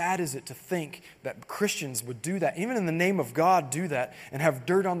sad is it to think that Christians would do that, even in the name of God, do that, and have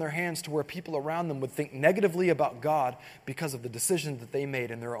dirt on their hands to where people around them would think negatively about God because of the decisions that they made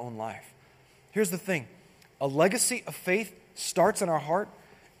in their own life. Here's the thing. A legacy of faith starts in our heart,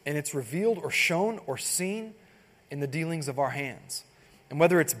 and it's revealed or shown or seen in the dealings of our hands. And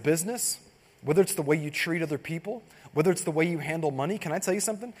whether it's business, whether it's the way you treat other people, whether it's the way you handle money, can I tell you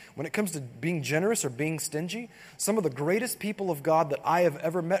something? When it comes to being generous or being stingy, some of the greatest people of God that I have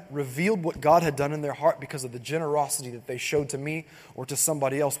ever met revealed what God had done in their heart because of the generosity that they showed to me or to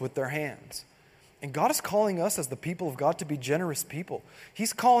somebody else with their hands. And God is calling us as the people of God to be generous people.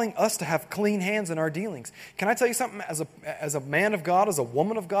 He's calling us to have clean hands in our dealings. Can I tell you something? As a man of God, as a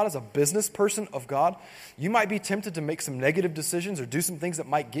woman of God, as a business person of God, you might be tempted to make some negative decisions or do some things that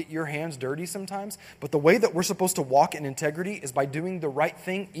might get your hands dirty sometimes. But the way that we're supposed to walk in integrity is by doing the right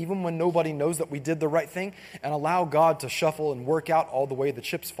thing even when nobody knows that we did the right thing, and allow God to shuffle and work out all the way the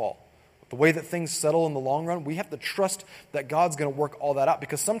chips fall. The way that things settle in the long run, we have to trust that God's going to work all that out.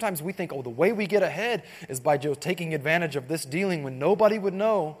 Because sometimes we think, the way we get ahead is by just taking advantage of this dealing when nobody would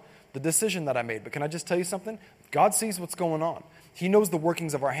know the decision that I made. But can I just tell you something? God sees what's going on. He knows the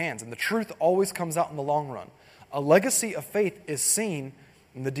workings of our hands. And the truth always comes out in the long run. A legacy of faith is seen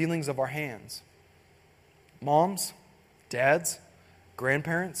in the dealings of our hands. Moms, dads,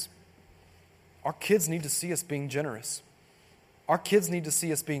 grandparents, our kids need to see us being generous. Our kids need to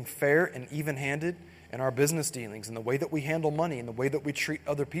see us being fair and even-handed in our business dealings, in the way that we handle money, in the way that we treat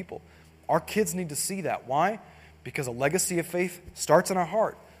other people. Our kids need to see that. Why? Because a legacy of faith starts in our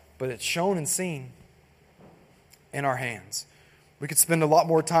heart, but it's shown and seen in our hands. We could spend a lot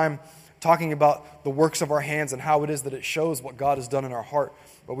more time talking about the works of our hands and how it is that it shows what God has done in our heart,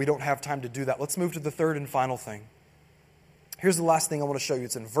 but we don't have time to do that. Let's move to the third and final thing. Here's the last thing I want to show you.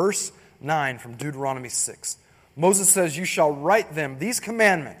 It's in verse 9 from Deuteronomy 6. Moses says, you shall write them, these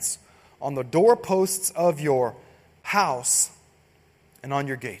commandments, on the doorposts of your house and on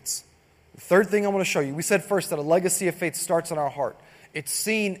your gates. The third thing I want to show you, we said first that a legacy of faith starts in our heart. It's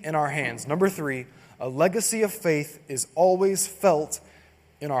seen in our hands. Number 3, a legacy of faith is always felt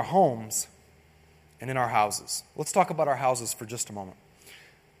in our homes and in our houses. Let's talk about our houses for just a moment.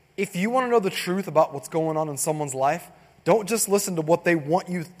 If you want to know the truth about what's going on in someone's life, don't just listen to what they want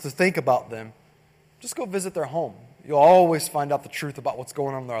you to think about them. Just go visit their home. You'll always find out the truth about what's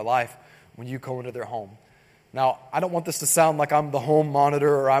going on in their life when you go into their home. Now, I don't want this to sound like I'm the home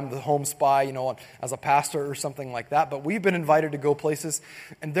monitor or I'm the home spy, as a pastor or something like that, but we've been invited to go places,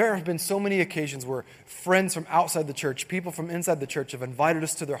 and there have been so many occasions where friends from outside the church, people from inside the church have invited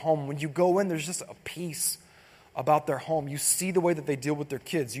us to their home. When you go in, there's just a peace about their home. You see the way that they deal with their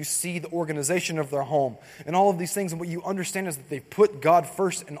kids. You see the organization of their home and all of these things. And what you understand is that they put God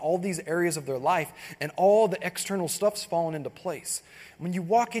first in all these areas of their life, and all the external stuff's fallen into place. When you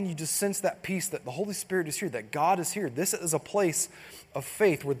walk in, you just sense that peace, that the Holy Spirit is here, that God is here. This is a place of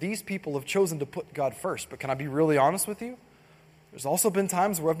faith where these people have chosen to put God first. But can I be really honest with you? There's also been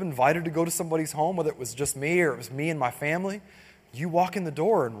times where I've been invited to go to somebody's home, whether it was just me or it was me and my family. You walk in the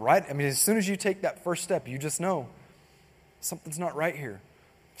door and as soon as you take that first step, you just know something's not right here.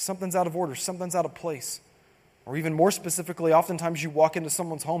 Something's out of order. Something's out of place. Or even more specifically, oftentimes you walk into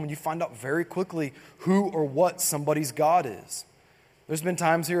someone's home and you find out very quickly who or what somebody's God is. There's been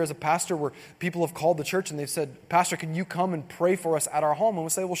times here as a pastor where people have called the church and they've said, Pastor, can you come and pray for us at our home? And we'll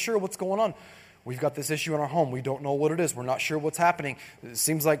say, well, sure, what's going on? We've got this issue in our home. We don't know what it is. We're not sure what's happening. It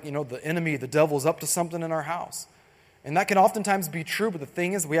seems like, the enemy, the devil's up to something in our house. And that can oftentimes be true, but the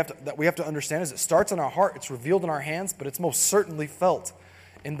thing is we have to understand is it starts in our heart, it's revealed in our hands, but it's most certainly felt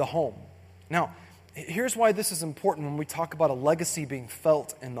in the home. Now, here's why this is important when we talk about a legacy being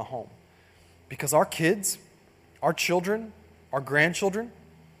felt in the home. Because our kids Our children, our grandchildren,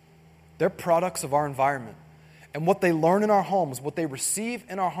 they're products of our environment. And what they learn in our homes, what they receive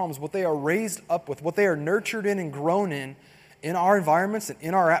in our homes, what they are raised up with, what they are nurtured in and grown in our environments and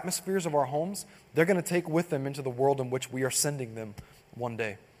in our atmospheres of our homes, they're going to take with them into the world in which we are sending them one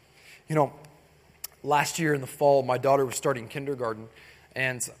day. You know, last year in the fall, my daughter was starting kindergarten,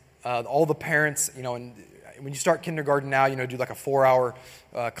 and all the parents, you know, and when you start kindergarten now, you know, do like a 4-hour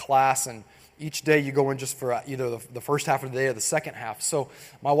class, and each day you go in just for either the first half of the day or the second half. So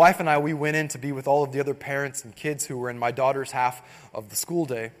my wife and I, we went in to be with all of the other parents and kids who were in my daughter's half of the school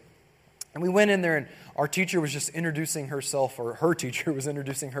day. And we went in there, and our teacher was just introducing herself, or her teacher was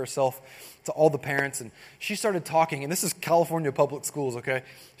introducing herself to all the parents, and she started talking, and this is California public schools, okay?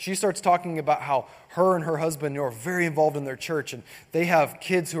 She starts talking about how her and her husband are very involved in their church, and they have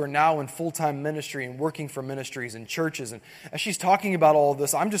kids who are now in full-time ministry and working for ministries and churches. And as she's talking about all of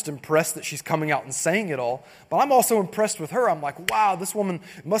this, I'm just impressed that she's coming out and saying it all, but I'm also impressed with her. I'm like, wow, this woman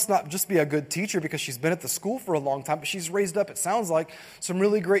must not just be a good teacher because she's been at the school for a long time, but she's raised up, it sounds like, some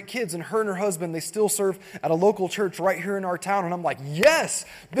really great kids, and her husband, they still serve at a local church right here in our town. And I'm like, yes,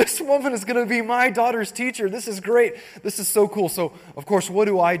 this woman is going to be my daughter's teacher. This is great. This is so cool. So, of course, what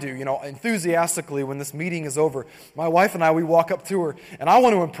do? You know, enthusiastically, when this meeting is over, my wife and I, we walk up to her, and I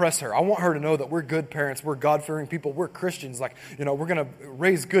want to impress her. I want her to know that we're good parents, we're God-fearing people, we're Christians. Like, you know, we're going to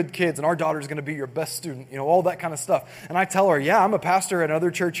raise good kids, and our daughter's going to be your best student, you know, all that kind of stuff. And I tell her, yeah, I'm a pastor at another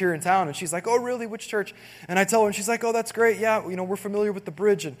church here in town. And she's like, oh, really? Which church? And I tell her, and she's like, oh, that's great. Yeah, you know, we're familiar with the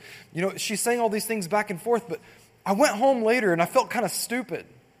Bridge. And, you know, she's saying all these things back and forth, but I went home later and I felt kind of stupid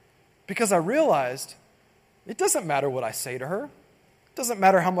because I realized it doesn't matter what I say to her. It doesn't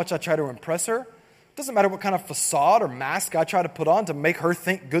matter how much I try to impress her. It doesn't matter what kind of facade or mask I try to put on to make her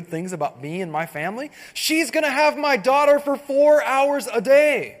think good things about me and my family. She's going to have my daughter for 4 hours a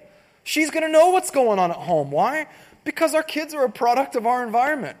day. She's going to know what's going on at home. Why? Because our kids are a product of our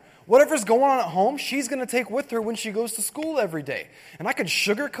environment. Whatever's going on at home, she's going to take with her when she goes to school every day. And I can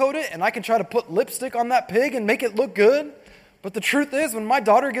sugarcoat it, and I can try to put lipstick on that pig and make it look good. But the truth is, when my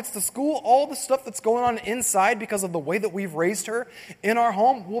daughter gets to school, all the stuff that's going on inside because of the way that we've raised her in our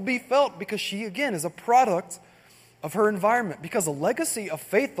home will be felt because she, again, is a product of her environment. Because the legacy of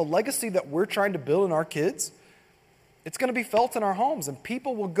faith, the legacy that we're trying to build in our kids, it's going to be felt in our homes, and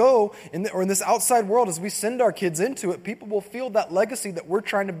people will go, in this outside world, as we send our kids into it, people will feel that legacy that we're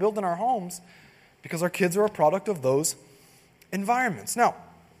trying to build in our homes because our kids are a product of those environments. Now,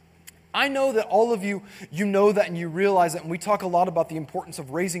 I know that all of you know that and you realize that, and we talk a lot about the importance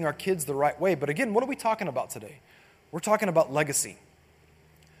of raising our kids the right way. But again, what are we talking about today? We're talking about legacy.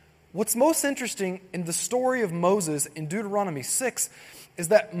 What's most interesting in the story of Moses in Deuteronomy 6 is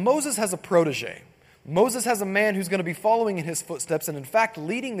that Moses has a protege. Moses has a man who's going to be following in his footsteps and, in fact,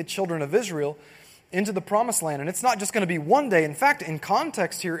 leading the children of Israel into the promised land. And it's not just going to be one day. In fact, in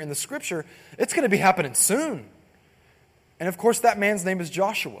context here in the scripture, it's going to be happening soon. And, of course, that man's name is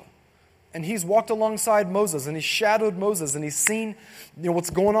Joshua. And he's walked alongside Moses, and he's shadowed Moses, and he's seen, you know, what's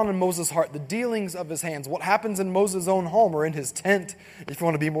going on in Moses' heart, the dealings of his hands, what happens in Moses' own home or in his tent, if you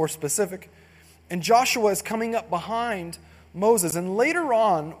want to be more specific. And Joshua is coming up behind Moses. And later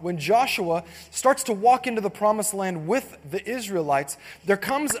on, when Joshua starts to walk into the promised land with the Israelites, there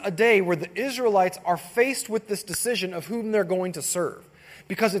comes a day where the Israelites are faced with this decision of whom they're going to serve.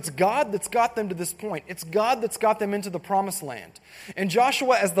 Because it's God that's got them to this point. It's God that's got them into the promised land. And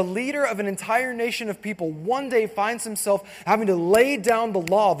Joshua, as the leader of an entire nation of people, one day finds himself having to lay down the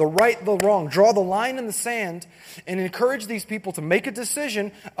law, the right, the wrong, draw the line in the sand, and encourage these people to make a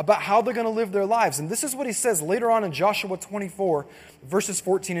decision about how they're going to live their lives. And this is what he says later on in Joshua 24, verses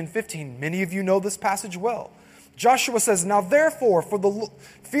 14 and 15. Many of you know this passage well. Joshua says, "Now therefore,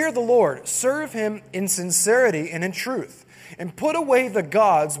 fear the Lord, serve him in sincerity and in truth, and put away the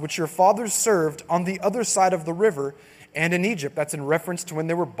gods which your fathers served on the other side of the river and in Egypt." That's in reference to when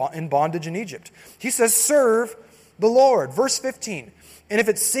they were in bondage in Egypt. He says, serve the Lord. Verse 15, "And if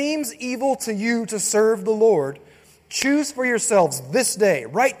it seems evil to you to serve the Lord, choose for yourselves this day,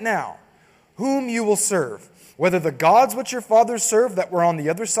 right now, whom you will serve, whether the gods which your fathers served that were on the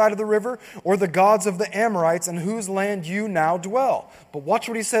other side of the river, or the gods of the Amorites in whose land you now dwell." But watch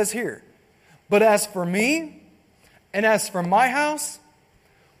what he says here. "But as for me, and as for my house,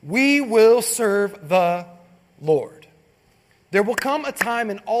 we will serve the Lord." There will come a time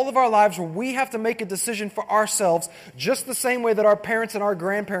in all of our lives where we have to make a decision for ourselves, just the same way that our parents and our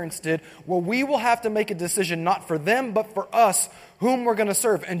grandparents did, where we will have to make a decision not for them, but for us, whom we're going to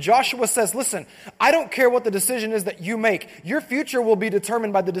serve. And Joshua says, listen, I don't care what the decision is that you make. Your future will be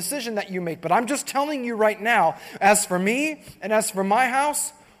determined by the decision that you make. But I'm just telling you right now, as for me and as for my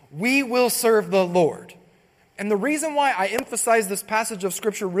house, we will serve the Lord. And the reason why I emphasize this passage of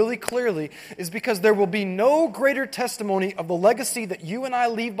Scripture really clearly is because there will be no greater testimony of the legacy that you and I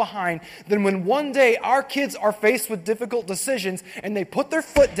leave behind than when one day our kids are faced with difficult decisions and they put their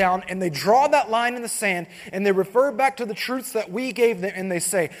foot down and they draw that line in the sand and they refer back to the truths that we gave them and they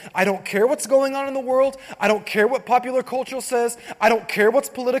say, I don't care what's going on in the world. I don't care what popular culture says. I don't care what's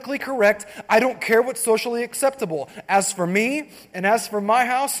politically correct. I don't care what's socially acceptable. As for me and as for my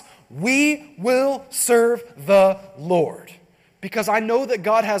house, we will serve the Lord. Because I know that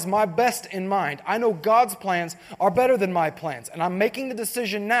God has my best in mind. I know God's plans are better than my plans. And I'm making the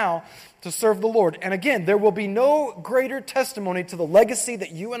decision now to serve the Lord. And again, there will be no greater testimony to the legacy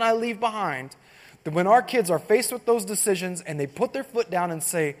that you and I leave behind than when our kids are faced with those decisions and they put their foot down and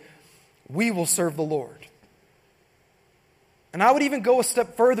say, we will serve the Lord. And I would even go a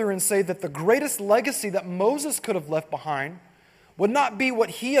step further and say that the greatest legacy that Moses could have left behind would not be what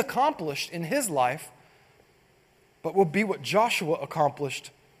he accomplished in his life, but will be what Joshua accomplished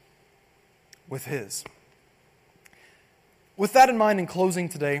with his. With that in mind, in closing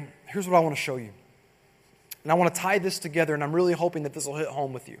today, here's what I want to show you. And I want to tie this together, and I'm really hoping that this will hit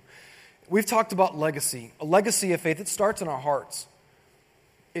home with you. We've talked about legacy. A legacy of faith, it starts in our hearts.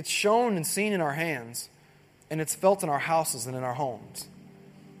 It's shown and seen in our hands, and it's felt in our houses and in our homes.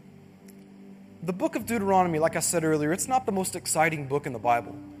 The book of Deuteronomy, like I said earlier, it's not the most exciting book in the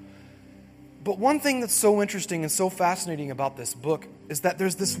Bible. But one thing that's so interesting and so fascinating about this book is that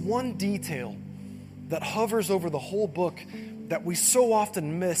there's this one detail that hovers over the whole book that we so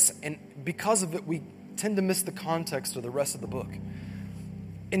often miss, and because of it, we tend to miss the context of the rest of the book.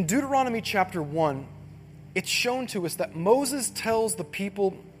 In Deuteronomy chapter 1, it's shown to us that Moses tells the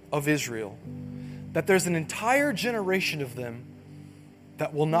people of Israel that there's an entire generation of them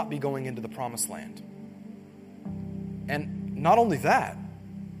that will not be going into the promised land. And not only that,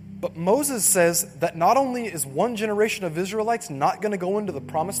 but Moses says that not only is one generation of Israelites not going to go into the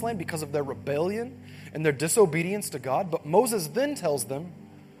promised land because of their rebellion and their disobedience to God, but Moses then tells them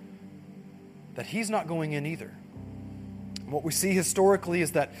that he's not going in either. What we see historically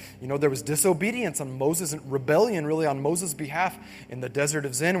is that, there was disobedience on Moses and rebellion really on Moses' behalf in the desert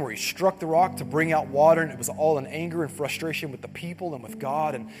of Zin, where he struck the rock to bring out water, and it was all in anger and frustration with the people and with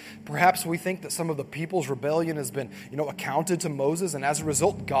God. And perhaps we think that some of the people's rebellion has been, accounted to Moses, and as a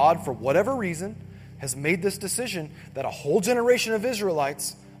result, God, for whatever reason, has made this decision that a whole generation of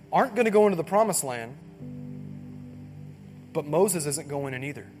Israelites aren't going to go into the promised land, but Moses isn't going in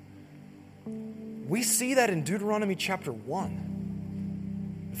either. We see that in Deuteronomy chapter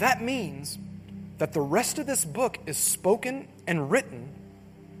 1. That means that the rest of this book is spoken and written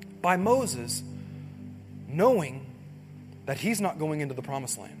by Moses, knowing that he's not going into the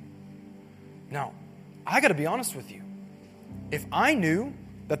promised land. Now, I got to be honest with you. If I knew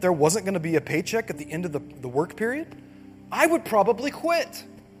that there wasn't going to be a paycheck at the end of the work period, I would probably quit.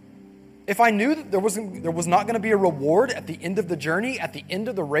 If I knew that there was not going to be a reward at the end of the journey, at the end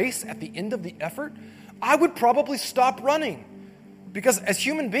of the race, at the end of the effort, I would probably stop running. Because as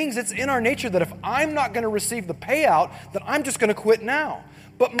human beings, it's in our nature that if I'm not going to receive the payout, that I'm just going to quit now.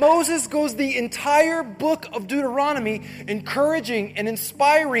 But Moses goes the entire book of Deuteronomy encouraging and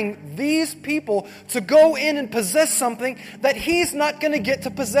inspiring these people to go in and possess something that he's not going to get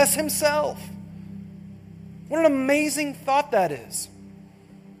to possess himself. What an amazing thought that is.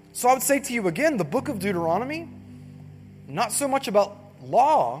 So I would say to you again, the book of Deuteronomy, not so much about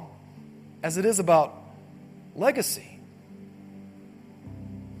law as it is about legacy.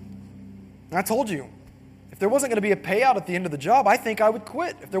 And I told you, if there wasn't going to be a payout at the end of the job, I think I would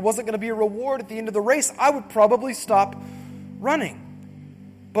quit. If there wasn't going to be a reward at the end of the race, I would probably stop running.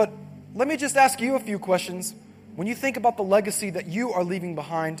 But let me just ask you a few questions when you think about the legacy that you are leaving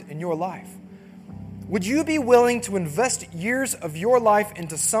behind in your life. Would you be willing to invest years of your life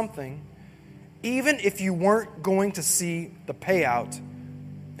into something even if you weren't going to see the payout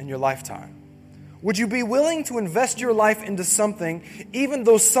in your lifetime? Would you be willing to invest your life into something even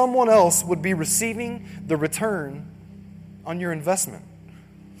though someone else would be receiving the return on your investment?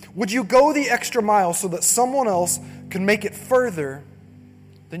 Would you go the extra mile so that someone else can make it further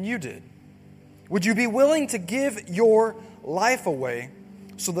than you did? Would you be willing to give your life away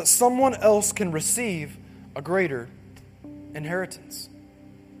so that someone else can receive a greater inheritance?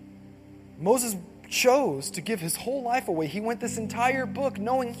 Moses chose to give his whole life away. He went this entire book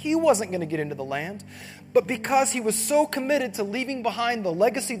knowing he wasn't going to get into the land, but because he was so committed to leaving behind the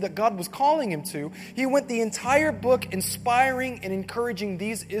legacy that God was calling him to, he went the entire book inspiring and encouraging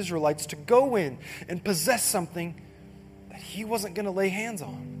these Israelites to go in and possess something that he wasn't going to lay hands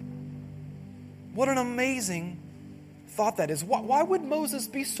on. What an amazing thought that is, why would Moses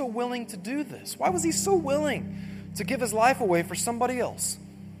be so willing to do this? Why was he so willing to give his life away for somebody else?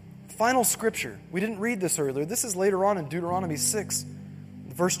 Final scripture. We didn't read this earlier. This is later on in Deuteronomy 6,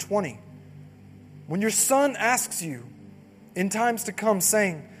 verse 20. When your son asks you in times to come,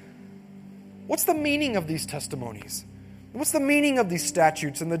 saying, what's the meaning of these testimonies? What's the meaning of these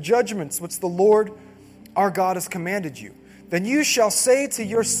statutes and the judgments which the Lord our God has commanded you? Then you shall say to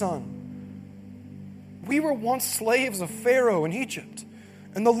your son, we were once slaves of Pharaoh in Egypt,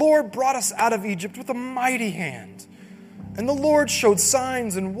 and the Lord brought us out of Egypt with a mighty hand. And the Lord showed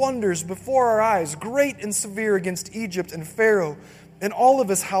signs and wonders before our eyes, great and severe, against Egypt and Pharaoh and all of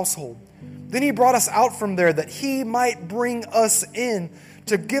his household. Then he brought us out from there that he might bring us in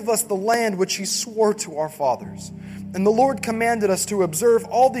to give us the land which he swore to our fathers. And the Lord commanded us to observe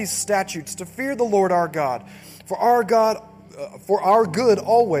all these statutes, to fear the Lord our God, for our good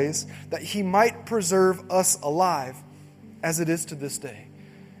always, that he might preserve us alive, as it is to this day.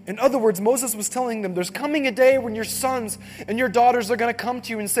 In other words, Moses was telling them, there's coming a day when your sons and your daughters are going to come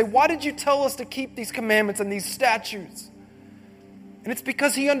to you and say, why did you tell us to keep these commandments and these statutes? And it's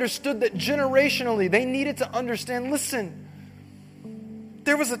because he understood that generationally they needed to understand, listen,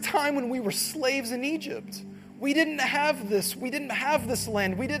 there was a time when we were slaves in Egypt. We didn't have this. We didn't have this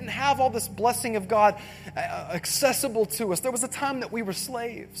land. We didn't have all this blessing of God accessible to us. There was a time that we were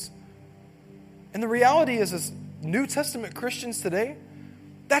slaves. And the reality is, as New Testament Christians today,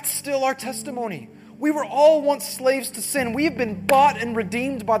 that's still our testimony. We were all once slaves to sin. We have been bought and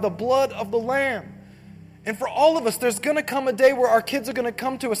redeemed by the blood of the Lamb. And for all of us, there's going to come a day where our kids are going to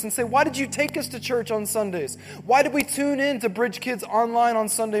come to us and say, why did you take us to church on Sundays? Why did we tune in to Bridge Kids online on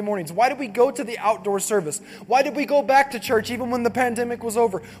Sunday mornings? Why did we go to the outdoor service? Why did we go back to church even when the pandemic was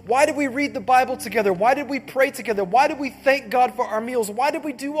over? Why did we read the Bible together? Why did we pray together? Why did we thank God for our meals? Why did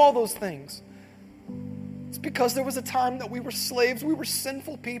we do all those things? It's because there was a time that we were slaves. We were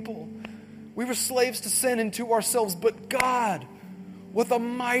sinful people. We were slaves to sin and to ourselves. But God, with a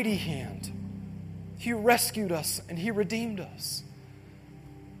mighty hand, he rescued us and he redeemed us.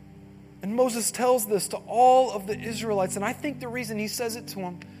 And Moses tells this to all of the Israelites. And I think the reason he says it to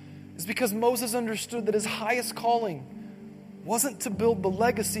them is because Moses understood that his highest calling wasn't to build the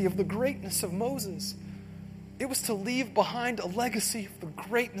legacy of the greatness of Moses. It was to leave behind a legacy of the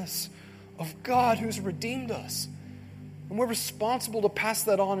greatness of God who's redeemed us. And we're responsible to pass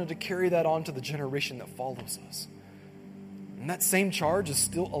that on and to carry that on to the generation that follows us. And that same charge is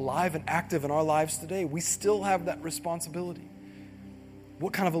still alive and active in our lives today. We still have that responsibility.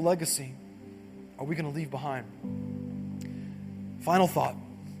 What kind of a legacy are we going to leave behind? Final thought.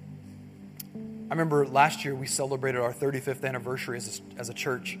 I remember last year we celebrated our 35th anniversary as a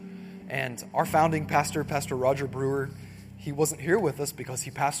church. And our founding pastor, Pastor Roger Brewer, he wasn't here with us because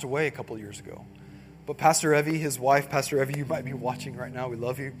he passed away a couple years ago. But Pastor Evie, his wife, Pastor Evie, you might be watching right now. We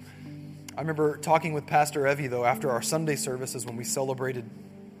love you. I remember talking with Pastor Evie, though, after our Sunday services when we celebrated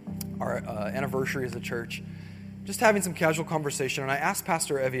our anniversary as a church, just having some casual conversation. And I asked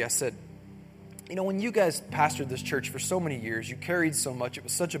Pastor Evie, I said, you know, when you guys pastored this church for so many years, you carried so much, it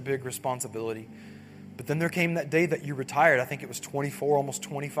was such a big responsibility. But then there came that day that you retired. I think it was 24, almost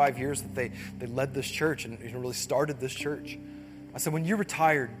 25 years that they led this church and really started this church. I said, when you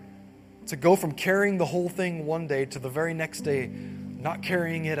retired, to go from carrying the whole thing one day to the very next day not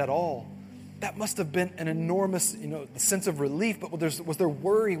carrying it at all, that must have been an enormous, sense of relief. But was there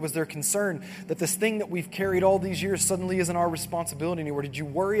worry? Was there concern that this thing that we've carried all these years suddenly isn't our responsibility anymore? Did you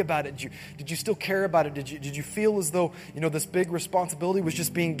worry about it? Did you still care about it? Did you feel as though, this big responsibility was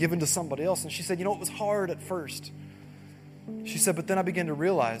just being given to somebody else? And she said, it was hard at first. She said, but then I began to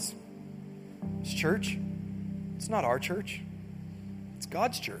realize, this church, it's not our church. It's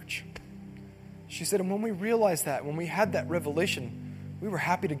God's church. She said, and when we realized that, when we had that revelation, we were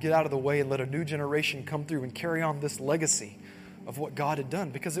happy to get out of the way and let a new generation come through and carry on this legacy of what God had done,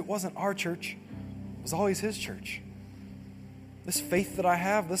 because it wasn't our church. It was always His church. This faith that I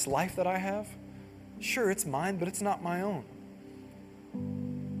have, this life that I have, sure, it's mine, but it's not my own.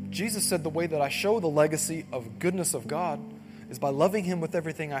 Jesus said the way that I show the legacy of goodness of God is by loving Him with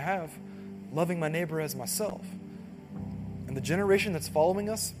everything I have, loving my neighbor as myself. And the generation that's following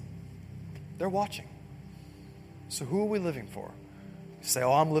us, they're watching. So who are we living for? You say,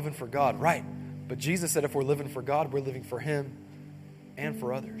 I'm living for God. Right. But Jesus said if we're living for God, we're living for Him and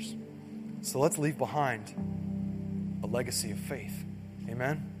for others. So let's leave behind a legacy of faith.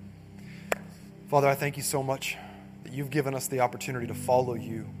 Amen? Father, I thank You so much that You've given us the opportunity to follow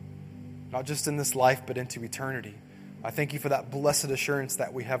You, not just in this life, but into eternity. I thank You for that blessed assurance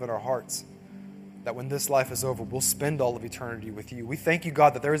that we have in our hearts, that when this life is over, we'll spend all of eternity with You. We thank You,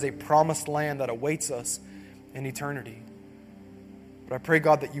 God, that there is a promised land that awaits us in eternity. But I pray,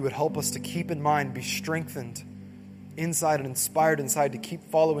 God, that you would help us to keep in mind, be strengthened inside and inspired inside to keep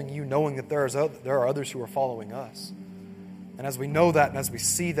following you, knowing that there are others who are following us. And as we know that, and as we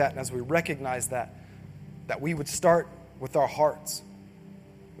see that, and as we recognize that we would start with our hearts.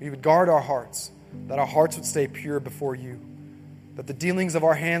 We would guard our hearts, that our hearts would stay pure before you, that the dealings of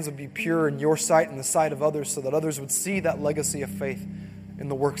our hands would be pure in your sight and the sight of others, so that others would see that legacy of faith in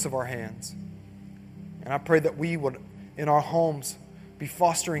the works of our hands. And I pray that we would, in our homes, be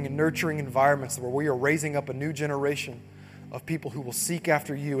fostering and nurturing environments where we are raising up a new generation of people who will seek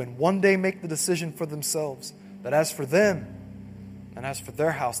after you and one day make the decision for themselves that as for them and as for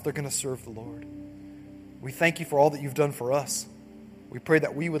their house, they're going to serve the Lord. We thank you for all that you've done for us. We pray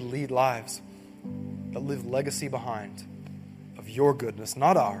that we would lead lives that leave legacy behind of your goodness,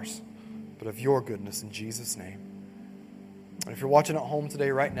 not ours, but of your goodness in Jesus' name. And if you're watching at home today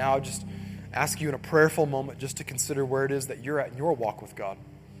right now, just ask you in a prayerful moment just to consider where it is that you're at in your walk with God.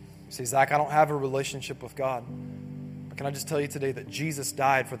 You say, Zach, I don't have a relationship with God. But can I just tell you today that Jesus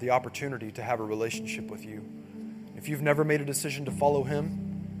died for the opportunity to have a relationship with you? If you've never made a decision to follow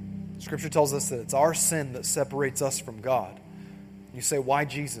him, Scripture tells us that it's our sin that separates us from God. You say, why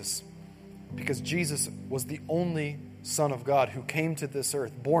Jesus? Because Jesus was the only Son of God who came to this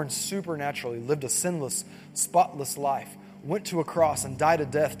earth, born supernaturally, lived a sinless, spotless life, went to a cross and died a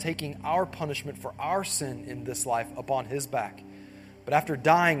death, taking our punishment for our sin in this life upon his back. But after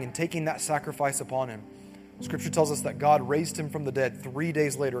dying and taking that sacrifice upon him, Scripture tells us that God raised him from the dead 3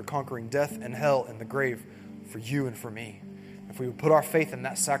 days later, conquering death and hell and the grave for you and for me. If we would put our faith in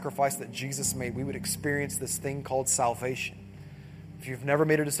that sacrifice that Jesus made, we would experience this thing called salvation. If you've never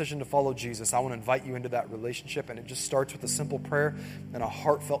made a decision to follow Jesus, I want to invite you into that relationship, and it just starts with a simple prayer and a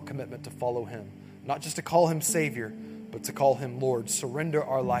heartfelt commitment to follow him. Not just to call him Savior, but to call him Lord. Surrender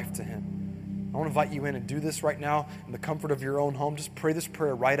our life to him. I want to invite you in and do this right now in the comfort of your own home. Just pray this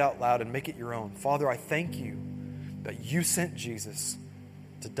prayer right out loud and make it your own. Father, I thank you that you sent Jesus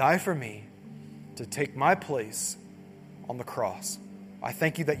to die for me, to take my place on the cross. I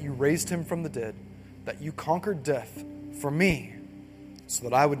thank you that you raised him from the dead, that you conquered death for me, so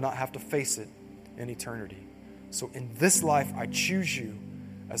that I would not have to face it in eternity. So in this life, I choose you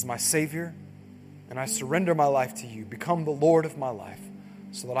as my Savior, and I surrender my life to you. Become the Lord of my life,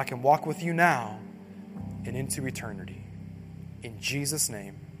 so that I can walk with you now and into eternity. In Jesus'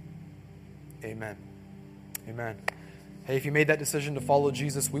 name, amen. Amen. Hey, if you made that decision to follow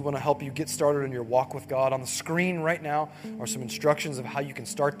Jesus, we want to help you get started in your walk with God. On the screen right now are some instructions of how you can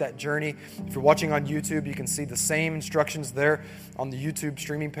start that journey. If you're watching on YouTube, you can see the same instructions there on the YouTube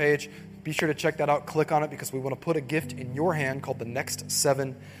streaming page. Be sure to check that out. Click on it because we want to put a gift in your hand called the Next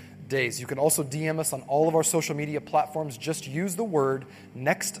 7 Days. You can also DM us on all of our social media platforms. Just use the word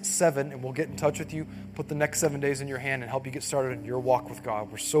Next 7 and we'll get in touch with you. Put the Next 7 Days in your hand and help you get started in your walk with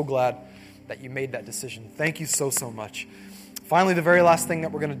God. We're so glad that you made that decision. Thank you so much. Finally, the very last thing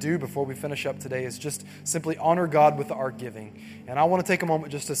that we're going to do before we finish up today is just simply honor God with our giving. And I want to take a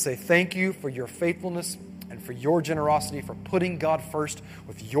moment just to say thank you for your faithfulness and for your generosity, for putting God first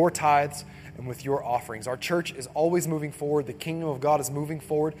with your tithes and with your offerings. Our church is always moving forward. The kingdom of God is moving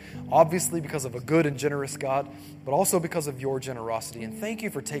forward, obviously because of a good and generous God, but also because of your generosity. And thank you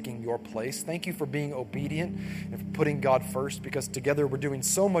for taking your place. Thank you for being obedient and for putting God first, because together we're doing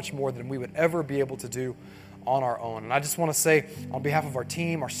so much more than we would ever be able to do on our own. And I just want to say, on behalf of our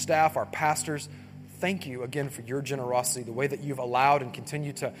team, our staff, our pastors, thank you again for your generosity, the way that you've allowed and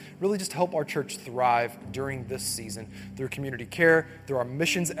continue to really just help our church thrive during this season through community care, through our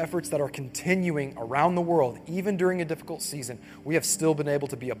missions efforts that are continuing around the world. Even during a difficult season, we have still been able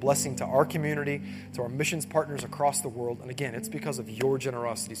to be a blessing to our community, to our missions partners across the world. And again, it's because of your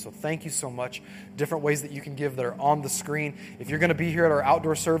generosity. So thank you so much. Different ways that you can give that are on the screen. If you're going to be here at our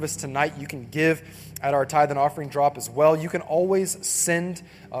outdoor service tonight, you can give at our tithe and offering drop as well. You can always send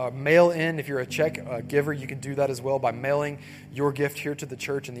mail in. If you're a check giver, you can do that as well by mailing your gift here to the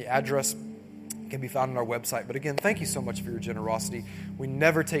church, and the address can be found on our website. But again, thank you so much for your generosity. We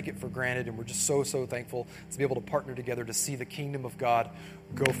never take it for granted, and we're just so thankful to be able to partner together to see the kingdom of God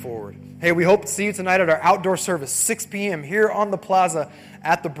go forward. Hey, we hope to see you tonight at our outdoor service, 6 p.m. here on the plaza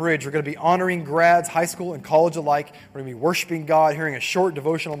at the bridge. We're going to be honoring grads, high school and college alike. We're going to be worshiping God, hearing a short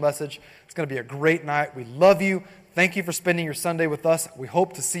devotional message. It's going to be a great night. We love you. Thank you for spending your Sunday with us. We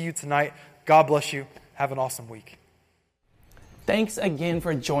hope to see you tonight. God bless you. Have an awesome week. Thanks again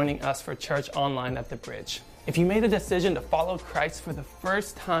for joining us for Church Online at the Bridge. If you made a decision to follow Christ for the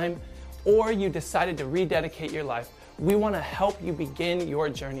first time, or you decided to rededicate your life, we want to help you begin your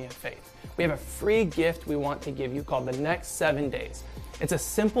journey of faith. We have a free gift we want to give you called the Next 7 Days. It's a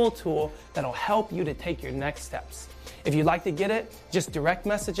simple tool that'll help you to take your next steps. If you'd like to get it, just direct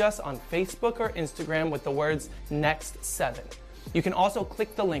message us on Facebook or Instagram with the words Next7. You can also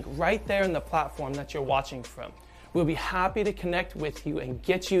click the link right there in the platform that you're watching from. We'll be happy to connect with you and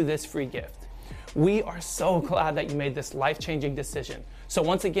get you this free gift. We are so glad that you made this life-changing decision. So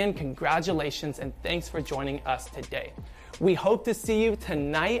once again, congratulations and thanks for joining us today. We hope to see you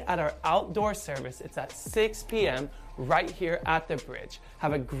tonight at our outdoor service. It's at 6 p.m. right here at the Bridge.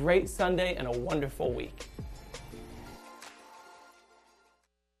 Have a great Sunday and a wonderful week.